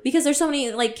true. Because there's so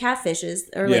many like catfishes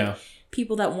or like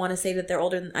people that want to say that they're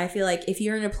older than. I feel like if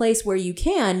you're in a place where you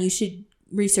should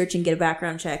research and get a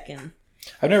background check. And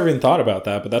I've never even thought about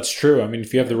that, but that's true. I mean,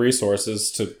 if you have the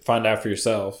resources to find out for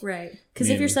yourself. Right.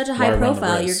 Because if you're such a high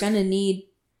profile, you're going to need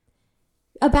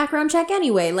a background check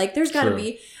anyway. Like, there's got to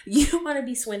be... You don't want to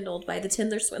be swindled by the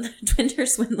Tinder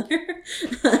swindler.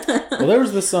 Well, there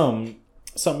was this...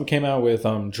 something came out with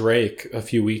Drake a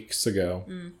few weeks ago.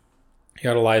 He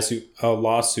had a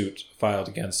lawsuit filed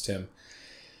against him.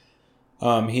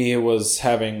 he was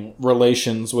having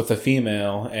relations with a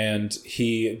female, and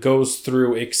he goes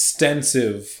through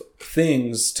extensive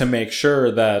things to make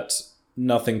sure that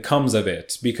nothing comes of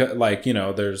it. Because, like, you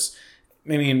know, Drake's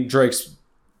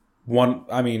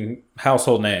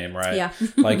household name, right? Yeah.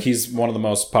 Like, he's one of the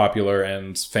most popular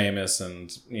and famous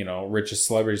and, you know, richest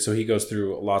celebrities. So he goes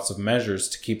through lots of measures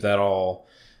to keep that all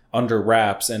under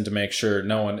wraps and to make sure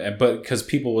no one, but because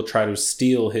people will try to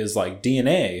steal his like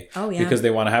DNA, because they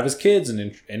want to have his kids and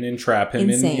entrap him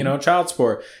in, you know, child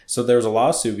support. So there was a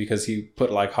lawsuit because he put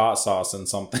like hot sauce in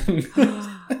something.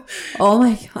 Oh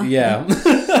my god. Yeah.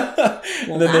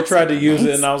 And then they tried to use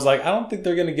it, and I was like, I don't think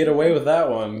they're gonna get away with that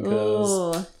one.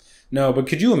 No, but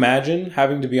could you imagine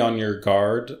having to be on your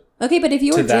guard? Okay, but if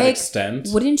you were to that Drake, extent,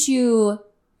 wouldn't you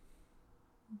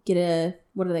get a,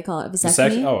 what do they call it?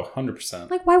 Vasectomy? Oh, 100%.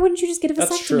 Like, why wouldn't you just get a vasectomy?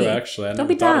 That's true, actually. I Don't never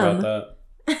be thought dumb. about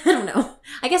that. I don't know.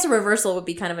 I guess a reversal would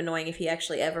be kind of annoying if he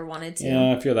actually ever wanted to.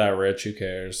 Yeah, if you're that rich, who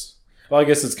cares? Well, I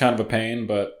guess it's kind of a pain,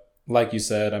 but like you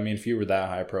said, I mean, if you were that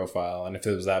high profile and if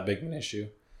it was that big of an issue.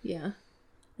 Yeah.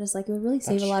 Just like, it would really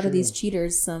save a lot of these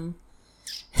cheaters some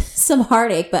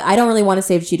heartache, but I don't really want to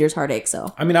save cheaters heartache,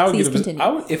 so I mean,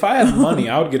 if I had money,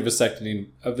 I would get a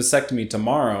vasectomy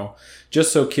tomorrow,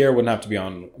 just so Kiara wouldn't have to be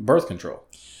on birth control.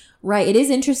 Right. It is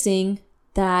interesting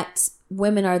that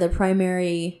women are the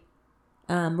primary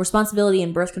responsibility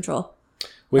in birth control.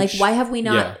 Like, why have we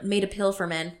not made a pill for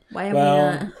men? Why have we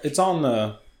not? It's on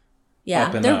the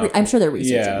I'm sure they're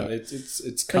researching it.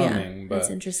 It's coming, but it's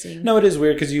interesting. No, it is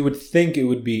weird because you would think it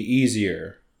would be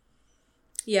easier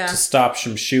to stop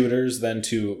some shooters than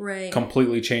to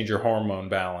completely change your hormone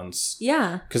balance.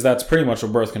 Yeah. Because that's pretty much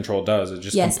what birth control does. It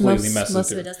just completely messes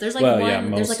most of it does. There's like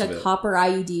there's like a copper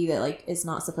IUD that like is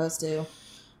not supposed to,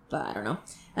 but I don't know.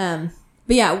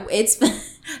 But yeah, it's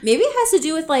maybe it has to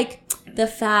do with like the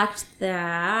fact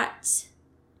that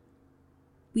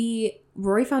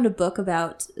Rory found a book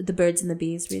about the birds and the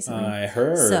bees recently. I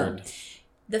heard. I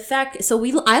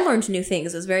learned new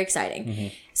things. It was very exciting. Mm-hmm.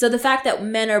 So the fact that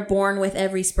men are born with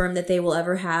every sperm that they will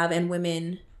ever have, and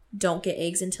women don't get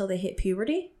eggs until they hit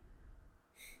puberty.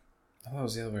 I thought it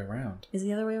was the other way around. Is it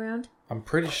the other way around? I'm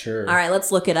pretty sure. All right,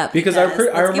 let's look it up. Because I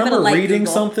remember reading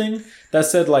something that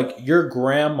said like your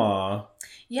grandma.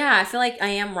 Yeah, I feel like I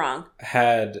am wrong.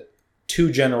 Had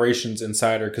 2 generations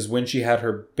inside her, because when she had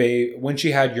when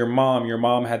she had your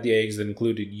mom had the eggs that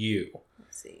included you.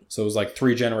 Let's see. So it was like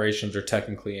 3 generations are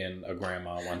technically in a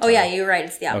grandma one time. Oh yeah, you're right.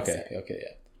 It's the opposite. Okay,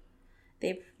 yeah.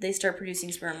 They start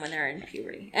producing sperm when they're in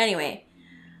puberty. Anyway,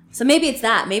 so maybe it's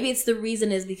that. Maybe it's the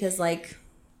reason is because like.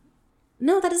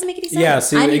 No, that doesn't make any sense. Yeah,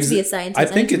 see, I need to be a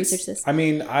scientist. I need to research this. I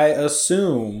mean, I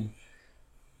assume.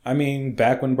 I mean,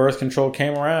 back when birth control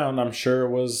came around, I'm sure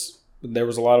there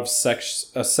was a lot of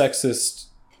sexist,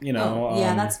 you know.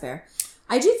 Yeah, that's fair.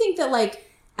 I do think that,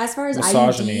 like, as far as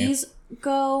IUDs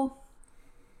go,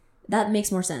 that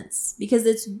makes more sense because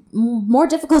it's more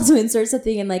difficult to insert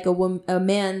something in like a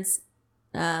man's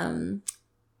genitalia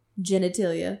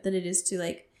than it is to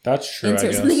like. That's true.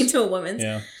 Insert something into a woman's.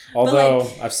 Yeah. Although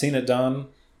I've seen it done.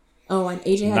 Oh, and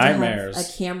AJ had to have a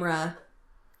camera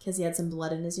because he had some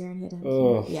blood in his urine. He had to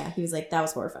have he was like, that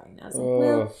was horrifying. I was like,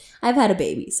 well, I've had a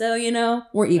baby, so you know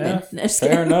we're even. Yeah,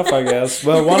 fair enough, I guess.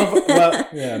 Well,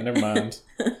 never mind.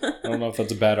 I don't know if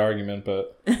that's a bad argument,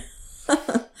 but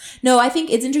no, I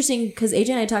think it's interesting because AJ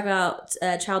and I talk about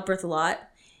childbirth a lot,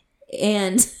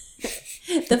 and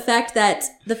the fact that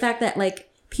like.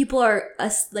 People are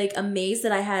like amazed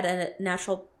that I had a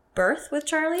natural birth with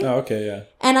Charlie. Oh, okay, yeah.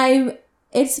 And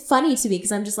it's funny to me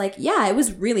because I'm just like, yeah, it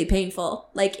was really painful.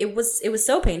 Like it was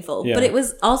so painful, but it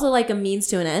was also like a means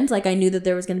to an end. Like I knew that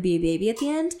there was going to be a baby at the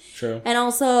end. True. And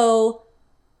also,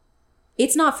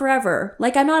 it's not forever.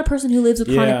 Like I'm not a person who lives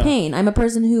with chronic pain. I'm a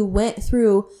person who went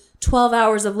through 12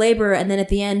 hours of labor, and then at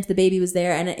the end, the baby was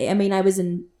there. And I mean, I was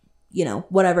in, you know,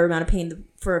 whatever amount of pain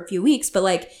for a few weeks, but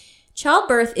like.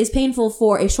 Childbirth is painful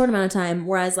for a short amount of time,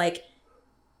 whereas like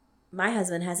my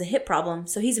husband has a hip problem,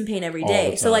 so he's in pain every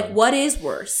day. So like, what is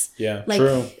worse? Yeah, like,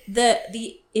 true.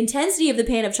 The intensity of the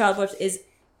pain of childbirth is,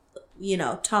 you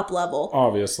know, top level.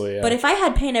 Obviously, yeah. But if I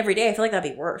had pain every day, I feel like that'd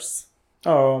be worse.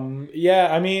 Yeah.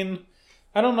 I mean,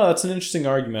 I don't know. That's an interesting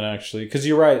argument actually, because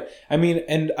you're right. I mean,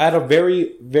 and at a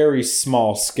very, very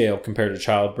small scale compared to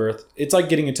childbirth, it's like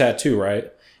getting a tattoo,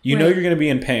 right? You know you're going to be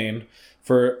in pain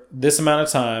for this amount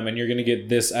of time, and you're going to get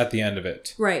this at the end of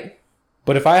it. Right.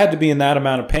 But if I had to be in that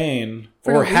amount of pain,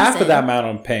 or half of that amount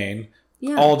of pain,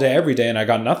 all day, every day, and I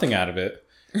got nothing out of it,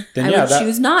 then I would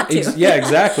choose not to.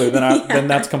 Exactly. Then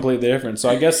that's completely different. So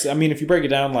I guess, I mean, if you break it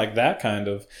down like that kind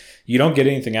of, you don't get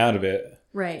anything out of it.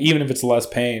 Right. Even if it's less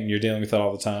pain, you're dealing with it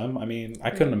all the time. I mean,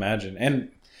 I couldn't imagine. And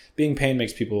being pain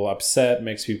makes people upset,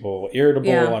 makes people irritable.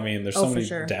 Yeah. I mean, there's so many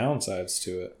sure. downsides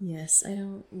to it. Yes, I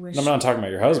don't wish. I'm not talking about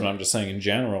your husband. I'm just saying in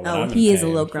general. Oh, he is a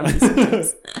little grumpy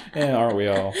sometimes. Yeah, aren't we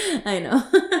all? I know.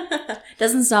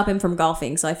 Doesn't stop him from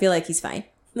golfing, so I feel like he's fine.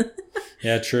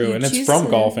 Yeah, true. You And it's choose from to-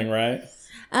 golfing, right?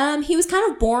 He was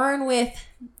kind of born with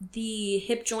the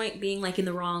hip joint being like in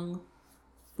the wrong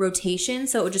rotation,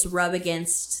 so it would just rub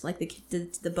against, like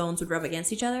the bones would rub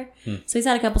against each other. So he's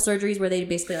had a couple surgeries where they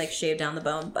basically like shave down the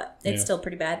bone, but it's still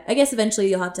pretty bad. I guess eventually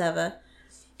you'll have to have a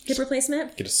hip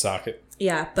replacement. Get a socket.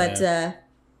 Yeah, but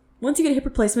once you get a hip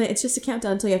replacement, it's just a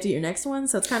countdown until you have to get your next one.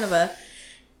 So it's kind of a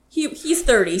he's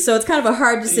 30, so it's kind of a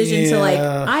hard decision to like,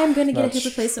 I'm going to get a hip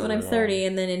replacement when I'm 30,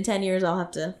 and then in 10 years I'll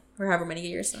have to, or however many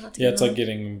years I'll have to. Yeah, it's like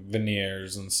getting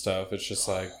veneers and stuff. It's just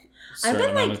like a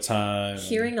certain amount of time.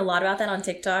 Hearing a lot about that on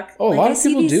TikTok. Oh, like, a lot of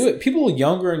people do it. People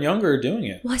younger and younger are doing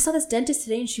it. Well, I saw this dentist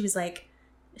today, and she was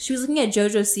looking at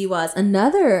JoJo Siwa's,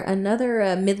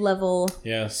 another mid-level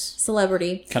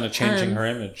celebrity, kind of changing her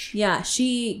image. Yeah,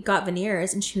 she got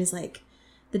veneers, and she was like,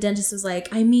 the dentist was like,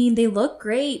 I mean, they look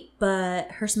great,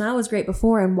 but her smile was great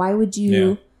before, and why would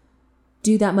you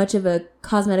do that much of a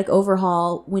cosmetic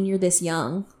overhaul when you're this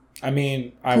young? I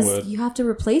mean, I would. You have to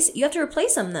replace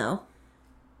them, though.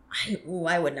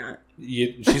 I would not.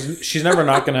 She's never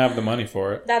not going to have the money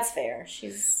for it. That's fair.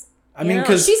 She's a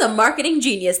marketing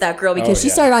genius, that girl, because she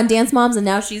started on Dance Moms and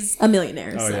now she's a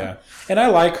millionaire. Oh, yeah. And I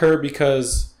like her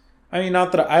because, I mean,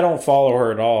 not that I don't follow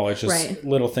her at all. It's just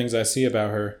little things I see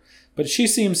about her. But she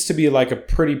seems to be like a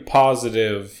pretty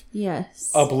positive,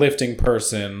 uplifting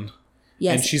person.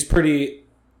 Yes. And she's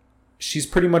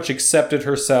pretty much accepted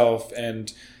herself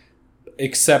and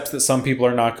accepts that some people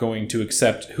are not going to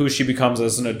accept who she becomes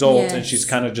as an adult, and she's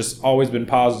kind of just always been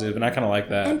positive, and I kind of like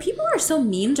that. And people are so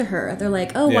mean to her. They're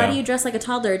like, oh, why do you dress like a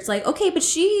toddler? It's like, okay, but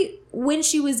when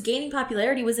she was gaining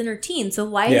popularity, was in her teens, so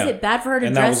why is it bad for her to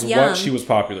dress young? And that was what she was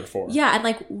popular for. Yeah, and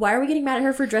like, why are we getting mad at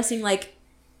her for dressing like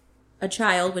a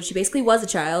child when she basically was a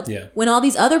child? Yeah. When all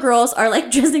these other girls are like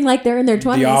dressing like they're in their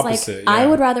 20s. The opposite, I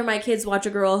would rather my kids watch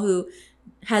a girl who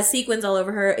has sequins all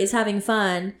over her, is having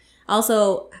fun,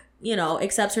 also,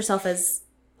 accepts herself as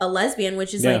a lesbian,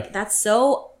 which is like, that's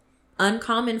so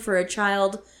uncommon for a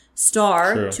child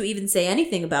star to even say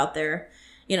anything about their,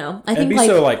 I think be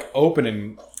so like open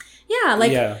and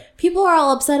people are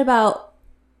all upset about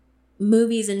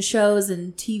movies and shows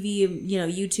and TV,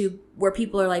 YouTube, where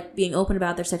people are like being open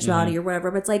about their sexuality or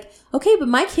whatever. But it's like, okay, but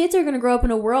my kids are going to grow up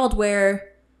in a world where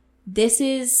this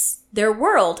is their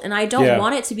world, and I don't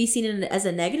want it to be seen as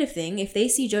a negative thing. If they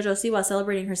see JoJo Siwa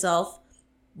celebrating herself,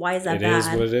 why is that bad? It is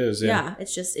what it is. Yeah, it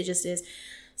just is.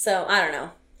 So I don't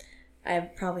know. I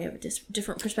probably have a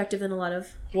different perspective than a lot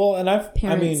of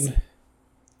parents.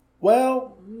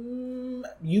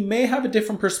 You may have a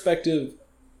different perspective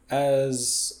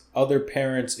as other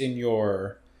parents in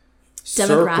your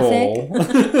demographic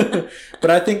circle.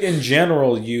 But I think in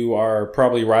general you are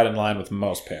probably right in line with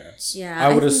most parents. Yeah,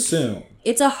 I would assume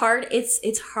it's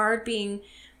hard being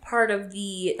part of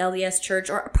the LDS church,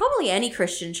 or probably any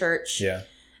Christian church. Yeah.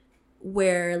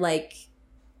 Where like,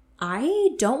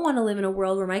 I don't want to live in a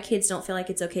world where my kids don't feel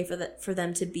like it's okay for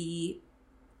them to be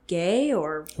gay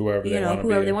or whoever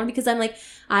they want to, because I'm like,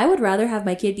 I would rather have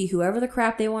my kid be whoever the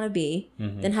crap they want to be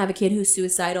than have a kid who's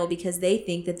suicidal because they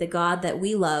think that the God that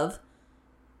we love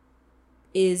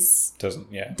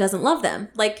doesn't love them.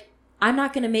 Like, I'm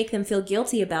not going to make them feel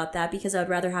guilty about that because I would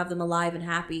rather have them alive and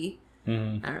happy. I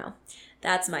don't know.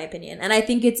 That's my opinion. And I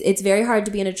think it's very hard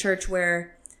to be in a church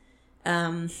where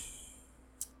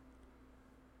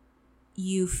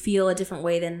you feel a different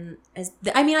way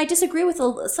I disagree with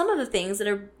some of the things that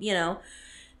are,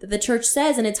 that the church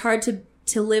says, and it's hard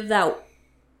to live that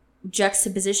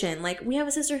juxtaposition. Like, we have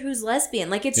a sister who's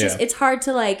lesbian. Like, it's just, it's hard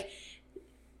to like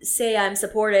say I'm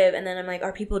supportive and then I'm like,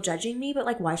 are people judging me? But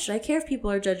like, why should I care if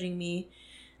people are judging me?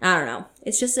 I don't know.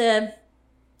 It's just a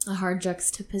hard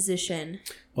juxtaposition.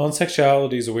 Well, and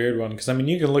sexuality is a weird one because, I mean,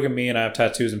 you can look at me and I have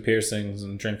tattoos and piercings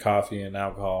and drink coffee and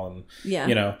alcohol and,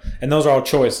 and those are all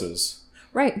choices.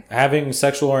 Right. Having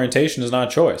sexual orientation is not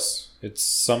a choice. It's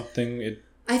something...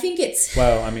 I think it's...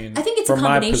 Well, I mean, I think it's a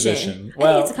combination. I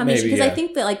think it's a combination because I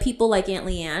think that like people like Aunt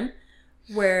Leanne,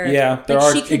 where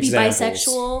she could examples. Be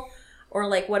bisexual or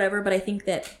like whatever, but I think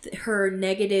that her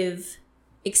negative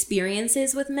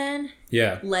experiences with men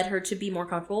led her to be more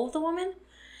comfortable with a woman.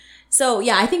 So,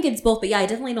 yeah, I think it's both. But, yeah, I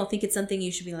definitely don't think it's something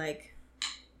you should be like,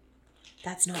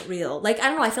 that's not real. Like, I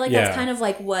don't know. I feel like that's kind of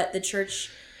like what the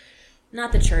church...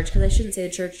 Not the church, because I shouldn't say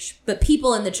the church, but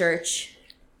people in the church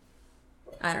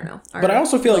I don't know. But I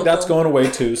also feel like that's going away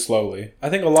too slowly. I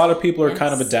think a lot of people are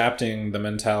kind of adapting the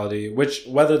mentality, which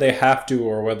whether they have to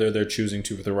or whether they're choosing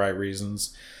to for the right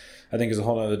reasons, I think is a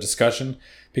whole other discussion.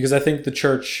 Because I think the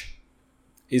church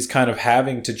is kind of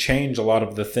having to change a lot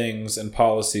of the things and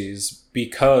policies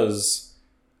because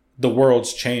the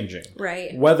world's changing.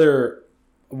 Right.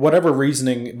 Whatever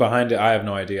reasoning behind it, I have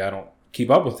no idea. I don't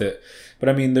keep up with it. But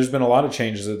I mean, there's been a lot of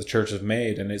changes that the church have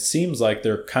made, and it seems like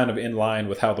they're kind of in line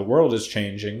with how the world is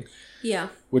changing. Yeah.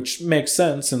 Which makes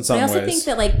sense in some ways. I also think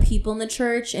that like people in the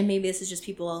church, and maybe this is just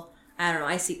people, I don't know,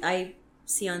 I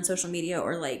see on social media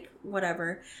or like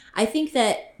whatever. I think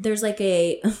that there's like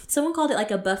someone called it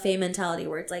like a buffet mentality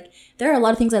where it's like, there are a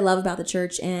lot of things I love about the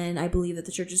church and I believe that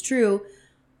the church is true,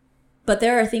 but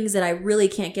there are things that I really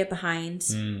can't get behind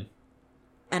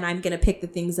and I'm going to pick the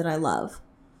things that I love.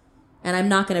 And I'm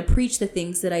not going to preach the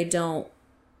things that I don't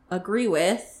agree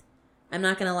with. I'm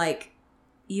not going to like,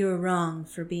 you're wrong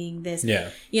for being this. Yeah.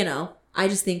 You know, I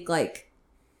just think like,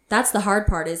 that's the hard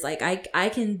part is like, I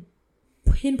can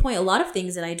pinpoint a lot of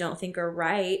things that I don't think are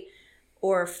right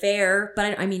or fair.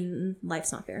 But I mean,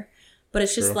 life's not fair. But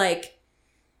it's just like.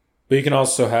 But you can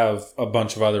also have a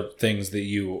bunch of other things that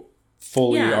you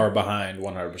fully are behind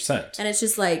 100%. And it's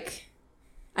just like,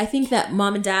 I think that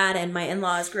mom and dad and my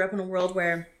in-laws grew up in a world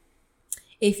where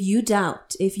if you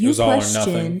doubt, if you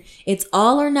question, it's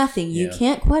all or nothing. You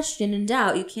can't question and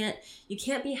doubt. You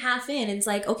can't be half in. It's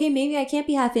like, okay, maybe I can't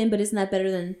be half in, but isn't that better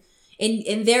than,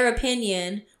 in their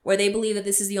opinion, where they believe that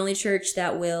this is the only church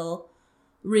that will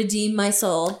redeem my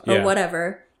soul or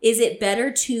whatever, is it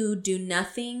better to do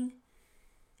nothing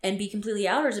and be completely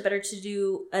out, or is it better to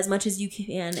do as much as you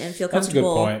can and feel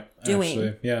comfortable doing?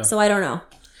 Actually. Yeah. So I don't know.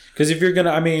 Because if you're going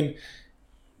to, I mean,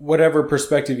 whatever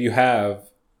perspective you have,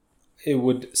 it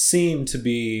would seem to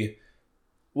be,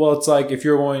 well, it's like if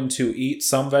you're going to eat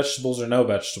some vegetables or no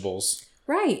vegetables.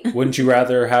 Right. Wouldn't you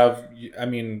rather have, I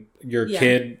mean, your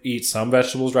kid eat some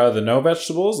vegetables rather than no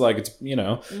vegetables? Like it's, you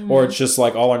know, or it's just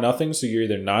like all or nothing. So you're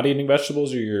either not eating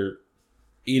vegetables or you're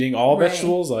eating all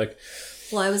vegetables. Like,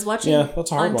 well, I was watching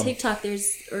that's a hard on one. TikTok. I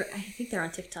think they're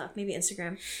on TikTok, maybe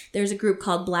Instagram. There's a group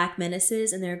called Black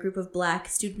Menaces, and they're a group of black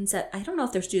students I don't know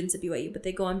if they're students at BYU, but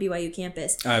they go on BYU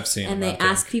campus. I've seen and them. They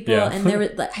ask people, and there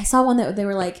were I saw one that they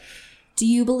were like, "Do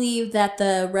you believe that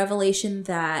the revelation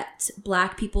that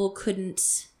black people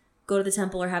couldn't go to the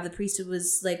temple or have the priesthood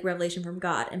was like revelation from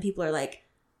God?" And people are like,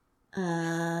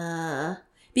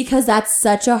 because that's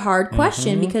such a hard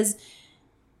question because.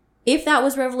 If that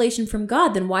was revelation from God,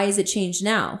 then why is it changed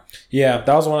now? Yeah,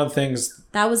 that was one of the things.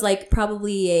 That was like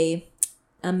probably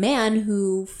a man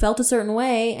who felt a certain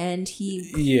way and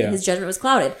his judgment was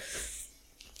clouded.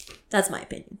 That's my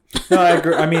opinion. No, I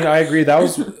agree. I agree. That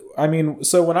was,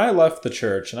 so when I left the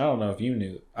church, and I don't know if you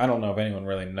knew, I don't know if anyone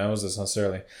really knows this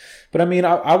necessarily, but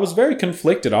I was very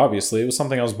conflicted, obviously. It was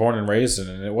something I was born and raised in,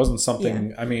 and it wasn't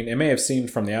something, it may have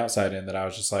seemed from the outside in that I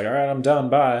was just like, all right, I'm done,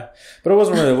 bye. But it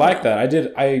wasn't really like that.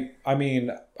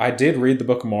 I did read the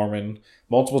Book of Mormon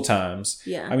multiple times.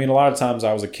 Yeah. A lot of times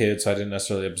I was a kid, so I didn't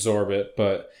necessarily absorb it,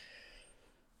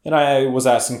 and I was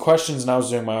asking questions, and I was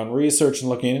doing my own research and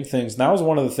looking into things. And that was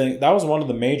one of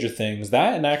the major things.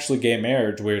 That and actually gay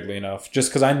marriage, weirdly enough, just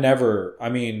because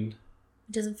it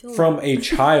doesn't feel from a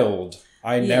child.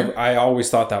 I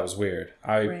always thought that was weird.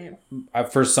 I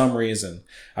for some reason,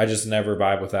 I just never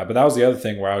vibe with that. But that was the other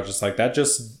thing where I was just like,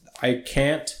 I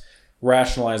can't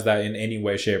rationalize that in any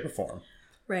way, shape, or form.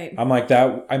 Right. I'm like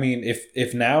that.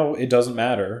 If now it doesn't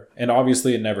matter, and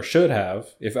obviously it never should have,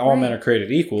 if all men are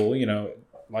created equal,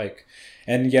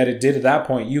 and yet it did at that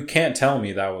point, you can't tell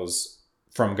me that was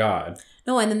from God.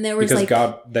 No, and then there was because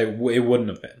God, it wouldn't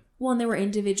have been. Well, and there were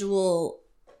individual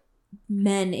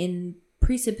men in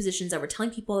priesthood positions that were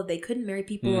telling people that they couldn't marry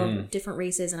people of different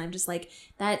races, and I'm just like,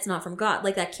 that's not from God.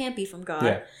 Like, that can't be from God.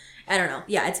 Yeah. I don't know.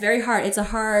 Yeah, it's very hard. It's a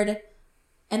hard,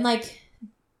 and like,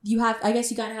 I guess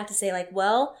you kind of have to say like,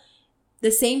 well,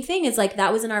 the same thing is like,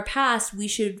 that was in our past. We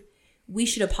should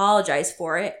apologize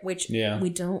for it, which we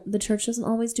don't. The church doesn't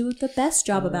always do the best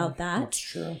job about that. That's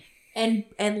true.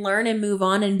 And learn and move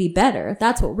on and be better.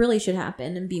 That's what really should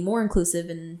happen, and be more inclusive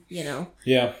and,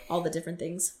 all the different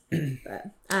things.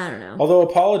 But I don't know. Although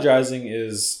apologizing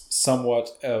is somewhat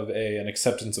of an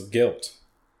acceptance of guilt.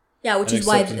 Yeah, which is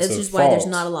why there's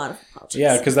not a lot of apologies.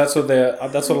 Yeah, because that's what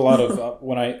a lot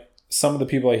of some of the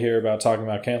people I hear about talking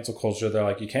about cancel culture, they're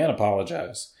like, you can't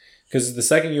apologize. Because the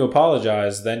second you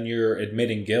apologize, then you're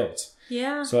admitting guilt.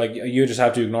 Yeah. So like you just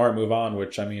have to ignore it, move on,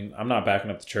 which I'm not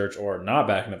backing up the church or not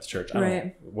backing up the church. I don't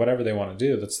know. Whatever they want to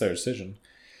do, that's their decision.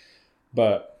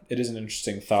 But it is an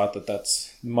interesting thought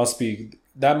that must be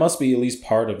at least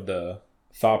part of the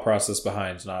thought process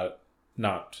behind not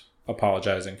not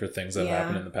apologizing for things that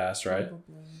happened in the past, right?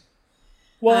 Probably.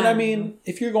 Well, and I mean,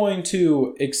 if you're going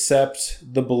to accept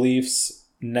the beliefs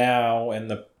now and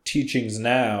the teachings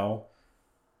now,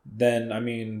 then, I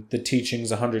mean, the teachings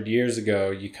 100 years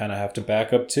ago, you kind of have to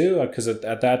back up too, because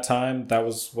at that time,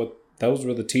 those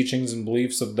were the teachings and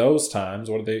beliefs of those times.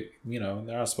 What are they, they're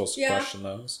not supposed to question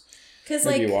those. Because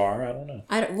maybe you are, I don't know.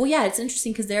 Well, yeah, it's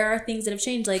interesting because there are things that have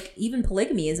changed. Like, even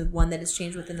polygamy is one that has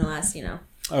changed within the last,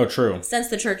 Oh, true. Since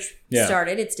the church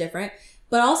started, it's different.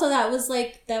 But also that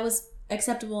was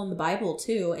acceptable in the Bible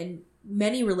too. And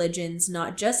many religions,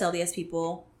 not just LDS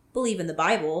people, believe in the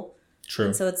Bible. True.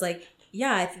 And so it's like,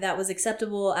 yeah, that was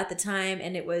acceptable at the time,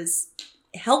 and it was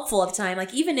helpful at the time.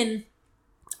 Like, even in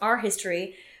our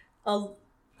history,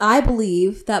 I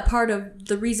believe that part of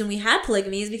the reason we had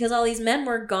polygamy is because all these men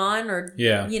were gone or,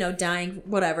 dying,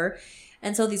 whatever.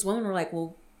 And so these women were like,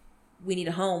 well, we need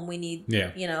a home. We need,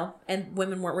 and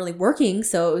women weren't really working.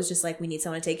 So it was just like, we need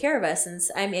someone to take care of us. And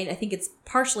I mean, I think it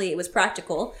was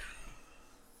practical.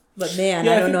 But man,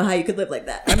 I don't know how you could live like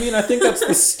that. I mean, I think that's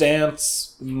the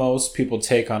stance most people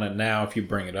take on it now if you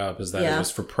bring it up, is that it was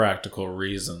for practical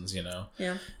reasons,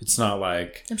 Yeah. It's not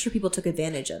like... I'm sure people took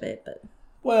advantage of it, but...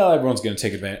 Well, everyone's going to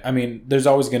take advantage. I mean, there's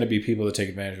always going to be people that take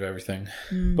advantage of everything.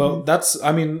 Mm-hmm. But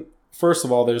first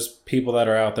of all, there's people that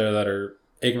are out there that are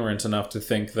ignorant enough to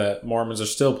think that Mormons are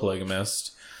still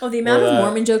polygamist. Oh, the amount of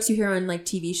Mormon jokes you hear on, like,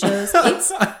 TV shows.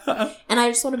 And I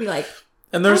just want to be like...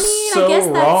 And they're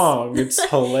so wrong. It's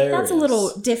hilarious. That's a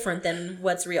little different than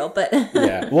what's real, but...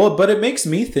 Yeah. Well, but it makes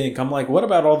me think, I'm like, what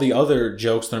about all the other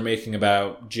jokes they're making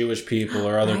about Jewish people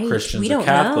or other Christians or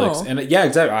Catholics? Know. And yeah,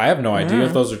 exactly. I have no idea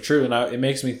if those are true. And it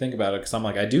makes me think about it because I'm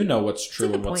like, I do know what's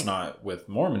true and what's not with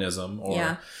Mormonism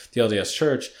or the LDS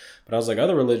Church. But I was like,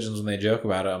 other religions, when they joke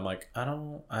about it, I'm like,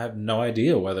 I have no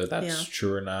idea whether that's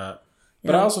true or not.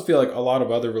 But I also feel like a lot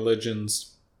of other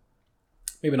religions,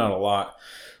 maybe not a lot,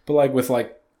 but like with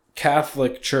like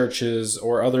Catholic churches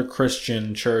or other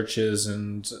Christian churches,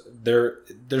 and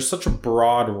there's such a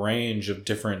broad range of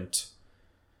different,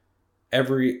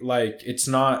 it's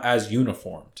not as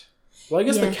uniformed. Well, I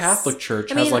guess the Catholic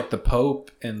Church has like the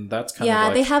Pope, and that's kind of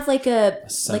like they have like a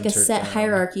set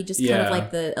hierarchy, just kind of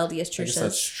like the LDS Church does.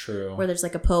 That's true. Where there's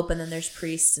like a Pope, and then there's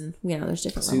priests, and there's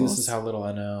different levels. This is how little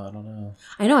I know. I don't know.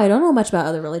 I know. I don't know much about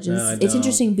other religions. No, it's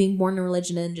interesting being born in a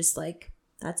religion and just like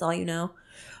that's all you know.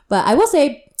 But I will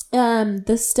say,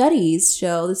 the studies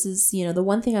show, this is, the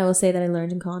one thing I will say that I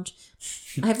learned in college.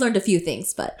 I've learned a few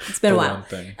things, but it's been a while. One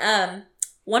thing.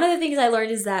 One of the things I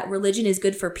learned is that religion is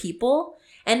good for people,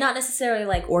 and not necessarily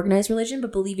like organized religion,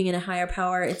 but believing in a higher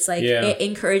power. It's like, it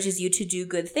encourages you to do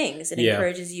good things. It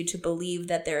encourages you to believe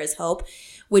that there is hope,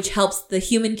 which helps the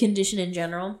human condition in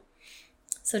general.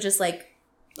 So just like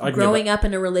growing up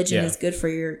in a religion is good for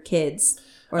your kids.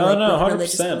 Or like no,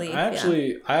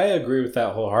 100%. I agree with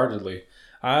that wholeheartedly.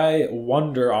 I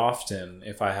wonder often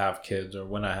if I have kids or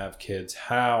when I have kids,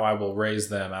 how I will raise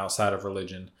them outside of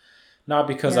religion. Not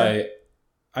because I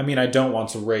don't want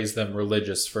to raise them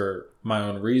religious for my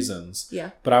own reasons.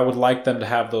 Yeah. But I would like them to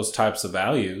have those types of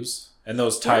values and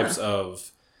those types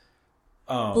of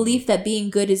belief that being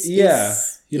good is you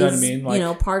know what I mean?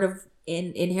 Like, part of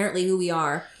inherently who we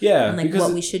are. Yeah, and like because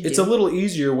what we should do. It's a little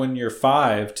easier when you're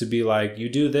 5 to be like, you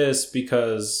do this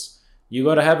because you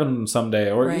go to heaven someday,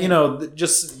 or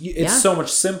it's so much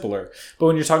simpler. But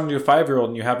when you're talking to a 5-year-old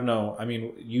and you have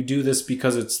you do this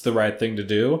because it's the right thing to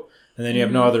do, and then you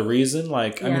have no other reason.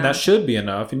 Like, I mean, that should be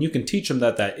enough, and you can teach them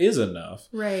that is enough.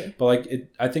 Right. But like,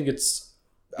 I think it's.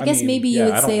 I guess maybe you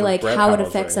would say like how it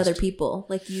affects other people.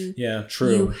 Like you. Yeah.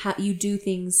 True. You do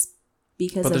things.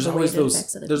 Because but there's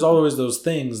always those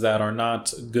things that are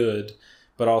not good,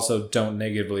 but also don't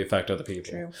negatively affect other people.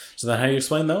 True. So then how do you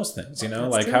explain those things?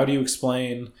 Like true. How do you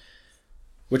explain,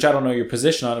 which I don't know your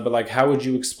position on it, but like how would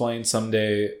you explain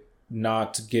someday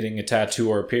not getting a tattoo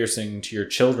or a piercing to your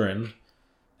children?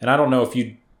 And I don't know if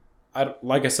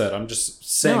like I said, I'm just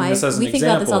saying this as an example. We think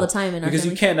about this all the time because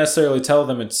you can't necessarily tell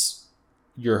them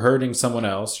you're hurting someone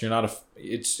else. You're not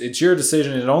it's your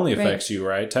decision. It only affects you,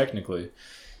 right? Technically.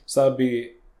 So that would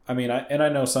be, I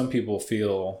know some people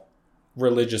feel,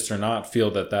 religious or not, feel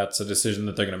that that's a decision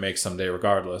that they're going to make someday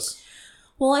regardless.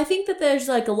 Well, I think that there's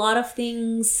like a lot of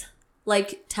things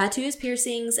like tattoos,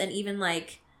 piercings, and even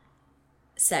like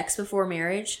sex before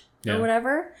marriage or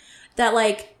whatever that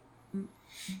like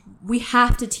we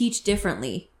have to teach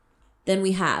differently than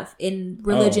we have in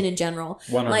religion in general.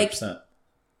 100%.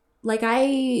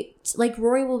 Like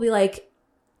Rory will be like,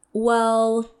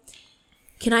 well,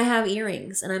 can I have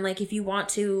earrings? And I'm like, if you want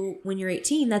to when you're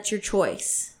 18, that's your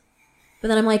choice. But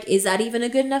then I'm like, is that even a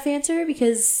good enough answer?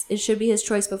 Because it should be his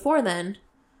choice before then.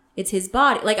 it's his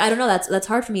body. Like, I don't know. That's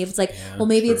hard for me. If it's like, well,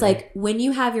 maybe true. it's like when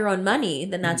you have your own money,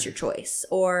 then that's your choice,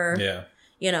 or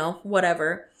you know,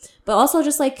 whatever. But also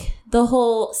just like the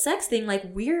whole sex thing, like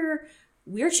we're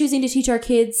choosing to teach our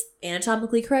kids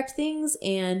anatomically correct things,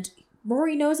 and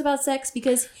Rory knows about sex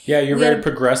because you're very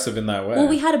progressive in that way. Well,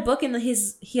 we had a book in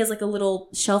he has like a little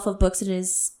shelf of books in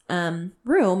his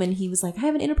room, and he was like, I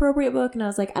have an inappropriate book, and I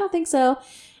was like, I don't think so.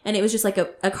 And it was just like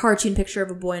a cartoon picture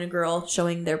of a boy and a girl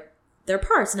showing their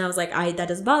parts, and I was like, that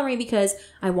doesn't bother me because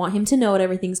I want him to know what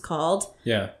everything's called.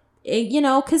 You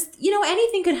know, because you know,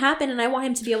 anything could happen, and I want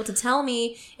him to be able to tell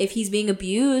me if he's being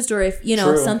abused or if, you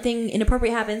know, something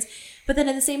inappropriate happens. But then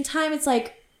at the same time, it's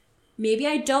like, maybe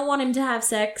I don't want him to have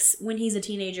sex when he's a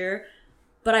teenager,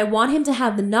 but I want him to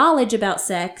have the knowledge about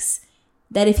sex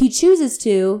that if he chooses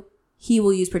to, he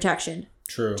will use protection.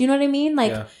 True. Do you know what I mean?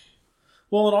 Like,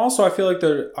 well, and also I feel like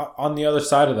they're on the other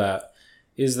side of that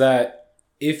is that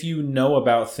if you know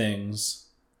about things,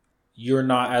 you're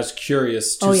not as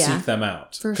curious to seek them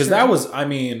out. Because that was, I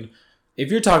mean, if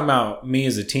you're talking about me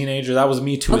as a teenager, that was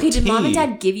me to a T. Okay, did mom and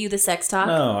dad give you the sex talk?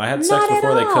 No, I had sex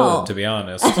before they could, to be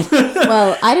honest.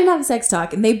 Well, I didn't have sex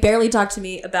talk, and they barely talked to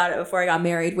me about it before I got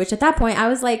married, which at that point I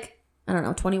was like, I don't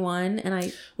know, 21, and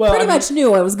I pretty much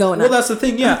knew what was going on. Well, that's the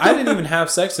thing. Yeah, I didn't even have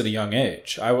sex at a young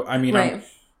age. I mean, right.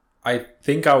 I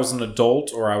think I was an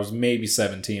adult, or I was maybe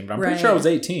 17, but I'm pretty sure I was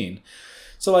 18.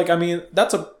 So, like, I mean,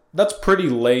 that's pretty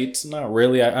late. Not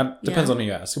really. Depends on who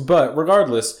you ask. But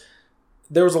regardless,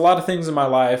 there was a lot of things in my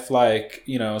life, like,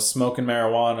 you know, smoking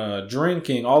marijuana,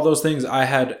 drinking, all those things. I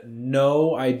had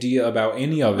no idea about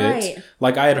any of it. Right.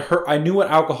 Like, I knew what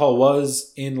alcohol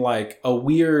was in like a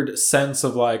weird sense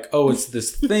of like, oh, it's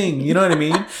this thing. You know what I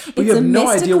mean? But you have no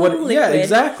idea what. Yeah,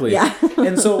 exactly. Yeah.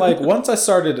 And so, like, once I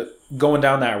started going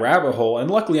down that rabbit hole,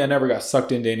 and luckily I never got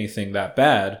sucked into anything that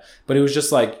bad, but it was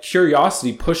just like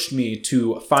curiosity pushed me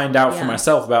to find out for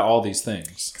myself about all these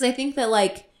things. Because I think that,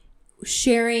 like,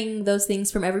 sharing those things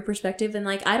from every perspective, and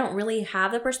like I don't really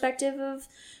have the perspective of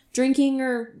drinking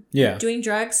or doing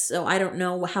drugs, so I don't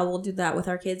know how we'll do that with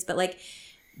our kids. But like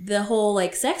the whole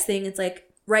like sex thing, it's like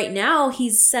right now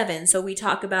he's 7, so we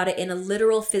talk about it in a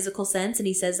literal physical sense, and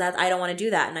he says that I don't want to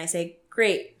do that, and I say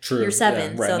great, you're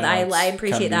 7, right, so I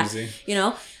appreciate that, easy. You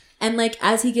know. And like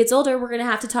as he gets older, we're gonna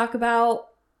have to talk about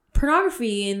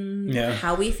pornography and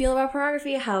how we feel about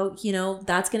pornography, how, you know,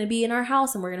 that's going to be in our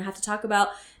house, and we're going to have to talk about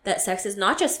that sex is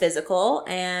not just physical,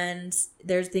 and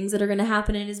there's things that are going to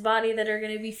happen in his body that are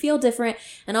going to feel different,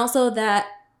 and also that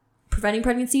preventing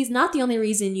pregnancy is not the only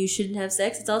reason you shouldn't have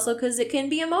sex. It's also because it can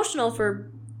be emotional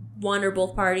for one or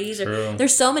both parties. Or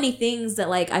there's so many things that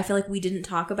like I feel like we didn't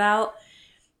talk about,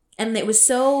 and it was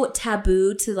so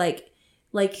taboo to like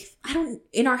I don't,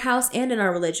 in our house and in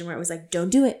our religion, where it was like, don't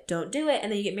do it,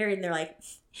 and then you get married and they're like,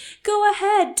 go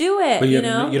ahead, do it, but you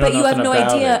know, but you have no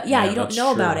idea. Yeah, you don't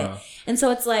know about it. And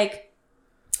so it's like,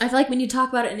 I feel like when you talk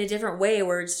about it in a different way,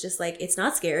 where it's just like, it's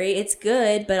not scary, it's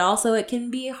good, but also it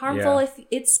can be harmful if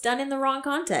it's done in the wrong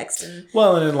context. And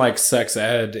and in like sex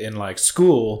ed in like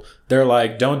school, they're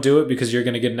like, don't do it because you're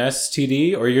going to get an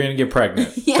STD or you're going to get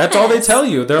pregnant. Yes. That's all they tell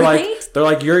you. They're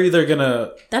like, you're either going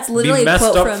to be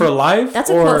messed up for life.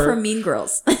 That's a quote from Mean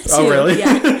Girls. Oh, really?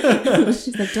 Yeah.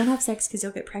 She's like, don't have sex because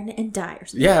you'll get pregnant and die or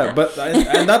something. Yeah, but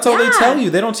and that's all they tell you.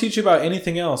 They don't teach you about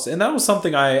anything else. And that was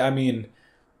something I mean,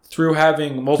 through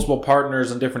having multiple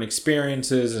partners and different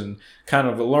experiences and kind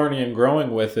of learning and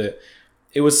growing with it,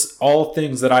 it was all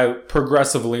things that I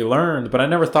progressively learned, but I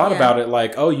never thought about it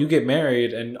like, oh, you get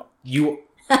married and you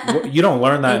don't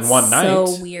learn that in one night.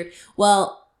 It's so weird.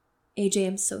 Well, AJ,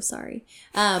 I'm so sorry.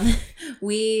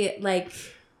 We like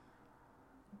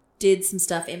did some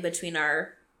stuff in between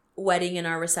our wedding and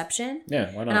our reception.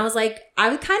 Yeah, why not? And I was like, I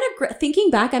was kind of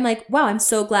thinking back, I'm like, wow, I'm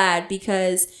so glad,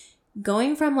 because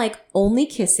going from like only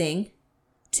kissing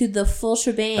to the full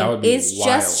shebang is wild.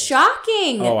 Just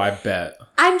shocking. Oh, I bet.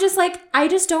 I'm just like, I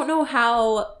just don't know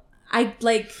how. I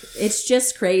like, it's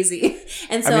just crazy.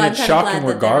 And so I'm it's shocking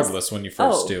regardless when you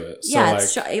first do it. So yeah,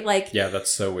 it's yeah, that's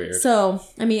so weird. So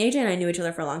I mean, AJ and I knew each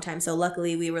other for a long time, so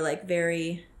luckily we were like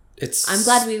I'm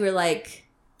glad we were like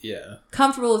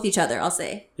comfortable with each other, I'll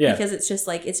say. Yeah, because it's just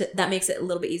like that makes it a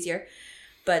little bit easier.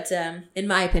 But in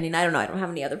my opinion, I don't know, I don't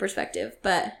have any other perspective,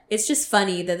 but it's just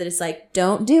funny that it's like,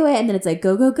 don't do it, and then it's like,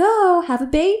 go, go, go, have a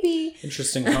baby.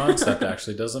 Interesting concept,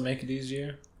 actually. Does it make it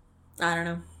easier? I don't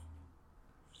know.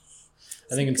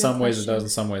 I think in some ways it does, in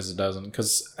some ways it doesn't.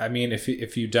 Because, I mean, if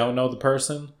you don't know the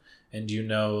person and you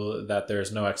know that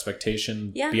there's no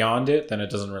expectation beyond it, then it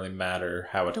doesn't really matter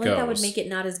how it goes. I don't think that would make it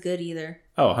not as good either.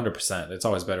 Oh, 100%. It's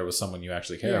always better with someone you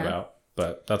actually care about.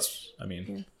 But that's, I mean...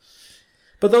 Yeah.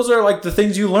 But those are like the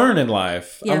things you learn in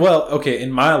life. Yeah. Well, okay,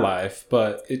 in my life,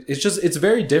 but it's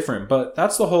very different. But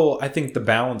that's the whole, I think, the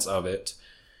balance of it,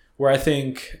 where I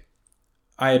think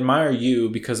I admire you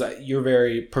because you're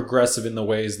very progressive in the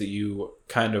ways that you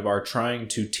kind of are trying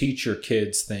to teach your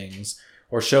kids things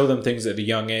or show them things at a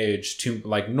young age to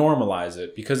like normalize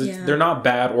it, because they're not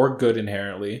bad or good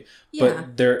inherently,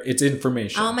 but it's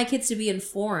information. I want my kids to be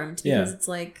informed because it's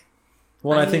like,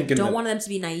 well, I don't want them to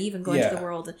be naive and go into the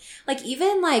world. Like,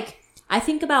 even like, I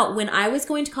think about when I was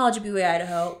going to college at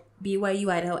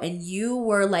BYU, Idaho, and you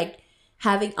were like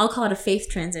having, I'll call it a faith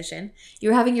transition. You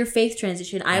were having your faith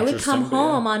transition. I would come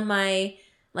home on my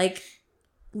like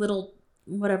little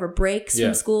whatever breaks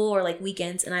from school or like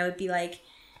weekends, and I would be like,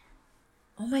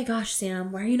 oh my gosh,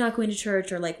 Sam, why are you not going to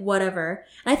church, or like whatever.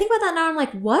 And I think about that now, I'm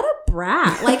like, what a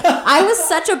brat. Like, I was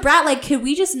such a brat. Like, could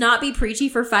we just not be preachy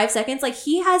for 5 seconds? Like,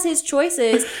 he has his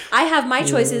choices, I have my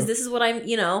choices. This is what I'm,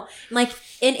 like,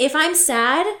 and if I'm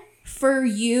sad for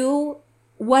you,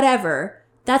 whatever,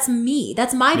 that's me.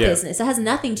 That's my business. It has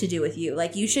nothing to do with you.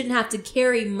 Like, you shouldn't have to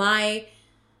carry my,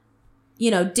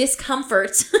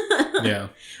 discomfort.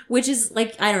 Which is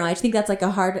like, I don't know. I think that's like a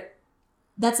hard,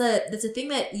 that's a thing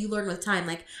that you learn with time.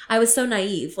 Like, I was so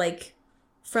naive, like,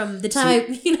 from the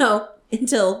time,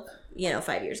 until,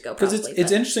 5 years ago. Because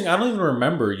it's interesting. I don't even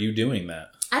remember you doing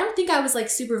that. I don't think I was like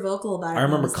super vocal about it. I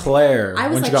remember Claire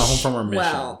when she got home from her mission.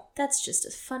 Well, that's just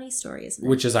a funny story, isn't it?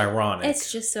 Which is ironic.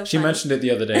 It's just so funny. She mentioned it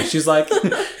the other day. She's like,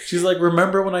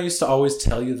 remember when I used to always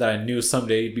tell you that I knew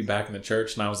someday you'd be back in the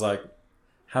church? And I was like,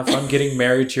 have fun getting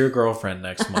married to your girlfriend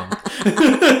next month.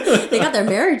 They got their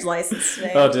marriage license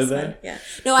today. Oh, did they? Yeah.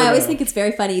 No, I always think it's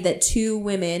very funny that 2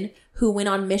 women who went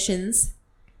on missions,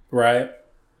 right,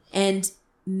 and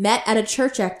met at a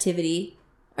church activity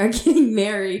are getting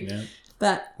married. Yeah.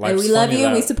 But Life's we love you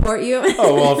and we support you.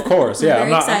 Oh, well, of course. Yeah,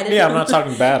 I'm excited. I'm not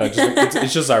talking bad.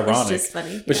 It's just ironic. It's just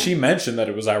funny. But she mentioned that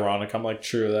it was ironic. I'm like,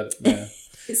 true, that, yeah.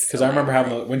 Because I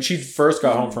remember when she first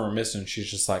got home from her mission, she's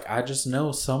just like, I just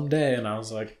know someday. And I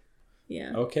was like,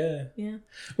 yeah, okay. Yeah.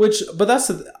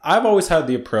 But I've always had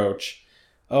the approach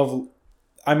of,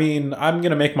 I'm going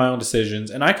to make my own decisions.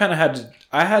 And I kind of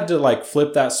had to like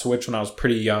flip that switch when I was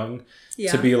pretty young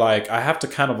to be like, I have to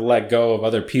kind of let go of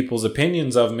other people's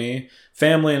opinions of me,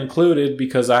 family included,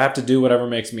 because I have to do whatever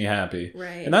makes me happy.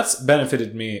 Right. And that's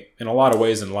benefited me in a lot of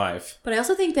ways in life. But I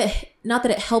also think that, not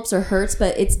that it helps or hurts,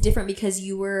 but it's different because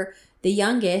you were the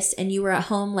youngest and you were at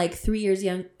home like 3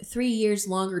 years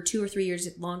longer, 2 or 3 years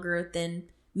longer than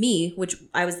me, which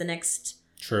I was the next.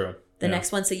 True.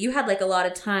 Next one. So you had like a lot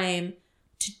of time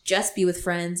to just be with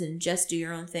friends and just do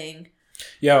your own thing.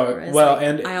 Yeah, whereas, well, like,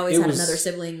 and I always had another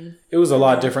sibling. It was a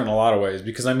lot different in a lot of ways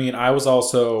because, I was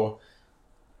also,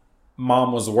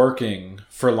 mom was working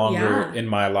for longer in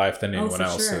my life than anyone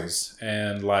else's. Sure.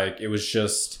 And like, it was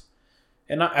just,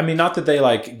 and not that they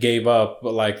like gave up,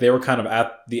 but like they were kind of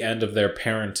at the end of their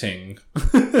parenting.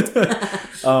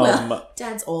 Well,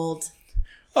 Dad's old.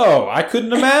 Oh, I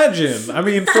couldn't imagine.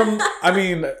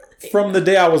 From the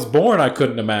day I was born, I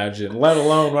couldn't imagine, let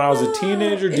alone when I was a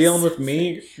teenager dealing with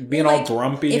me being all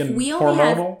grumpy and hormonal. If we only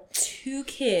have 2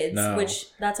 kids, which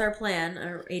that's our plan,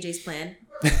 or AJ's plan,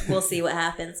 we'll see what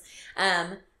happens.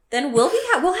 Then we'll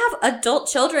have adult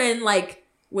children like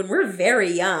when we're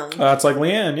very young. That's like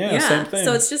Leanne, same thing.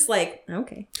 So it's just like,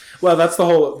 okay. Well, that's the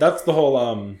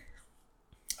whole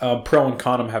pro and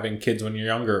con of having kids when you're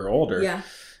younger or older. Yeah.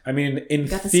 In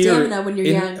got theory, the stamina when you're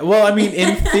young. Well,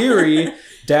 in theory,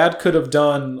 Dad could have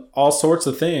done all sorts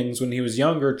of things when he was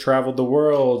younger, traveled the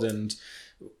world and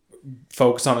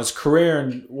focused on his career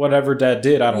and whatever Dad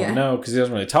did. I don't know because he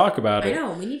doesn't really talk about it. I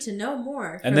know. We need to know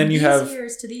more. And then you have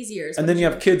years to these years. And then you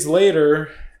have kids later,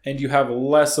 and you have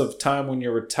less of time when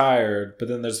you're retired. But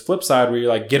then there's a flip side where you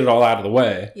like get it all out of the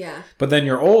way. Yeah. But then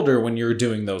you're older when you're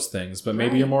doing those things. But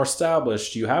maybe you're more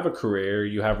established. You have a career.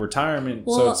 You have retirement.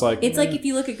 Well, so it's like like if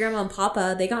you look at Grandma and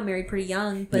Papa, they got married pretty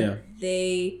young, but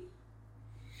they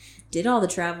did all the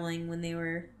traveling when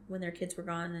their kids were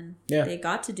gone, and they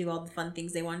got to do all the fun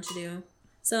things they wanted to do.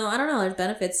 So I don't know. There's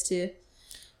benefits to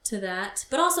that,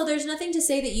 but also there's nothing to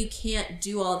say that you can't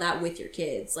do all that with your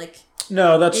kids. Like.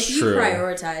 No, that's true. If you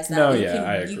prioritize that,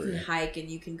 I agree. You can hike and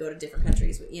you can go to different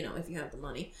countries, if you have the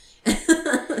money.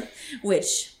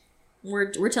 Which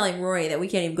we're telling Rory that we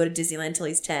can't even go to Disneyland until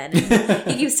he's 10.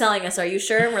 He keeps telling us, "Are you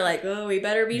sure?" And we're like, "Oh, we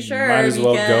better be sure." Might as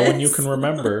well go when you can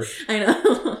remember. I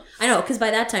know, because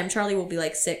by that time Charlie will be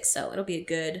like 6, so it'll be a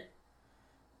good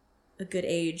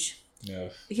age. Yeah.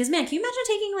 Because man, can you imagine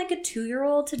taking like a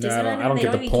 2-year-old to Disneyland? I don't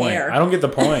get the point. I don't get the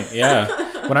point.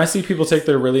 Yeah. When I see people take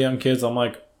their really young kids, I'm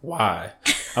like, why?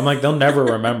 I'm like, they'll never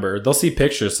remember. They'll see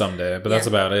pictures someday, but that's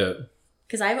about it.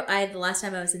 Because I the last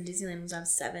time I was in Disneyland was I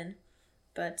was 7,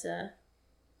 but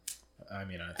I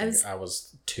mean, I think I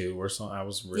was 2 or something. I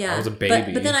was a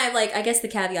baby. But then I guess the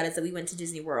caveat is that we went to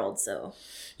Disney World, so.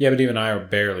 Yeah, but even I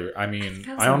barely. I mean,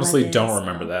 I honestly don't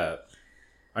remember that.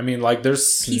 I mean, like, there's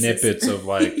snippets of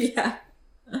like. Yeah.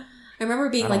 I remember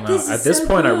being like, this is at this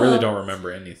point, cool. I really don't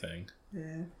remember anything.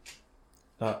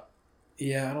 Yeah.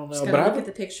 Yeah, I don't know. But I look at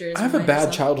the pictures. I have a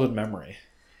bad childhood memory.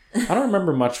 I don't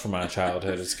remember much from my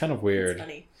childhood. It's kind of weird. That's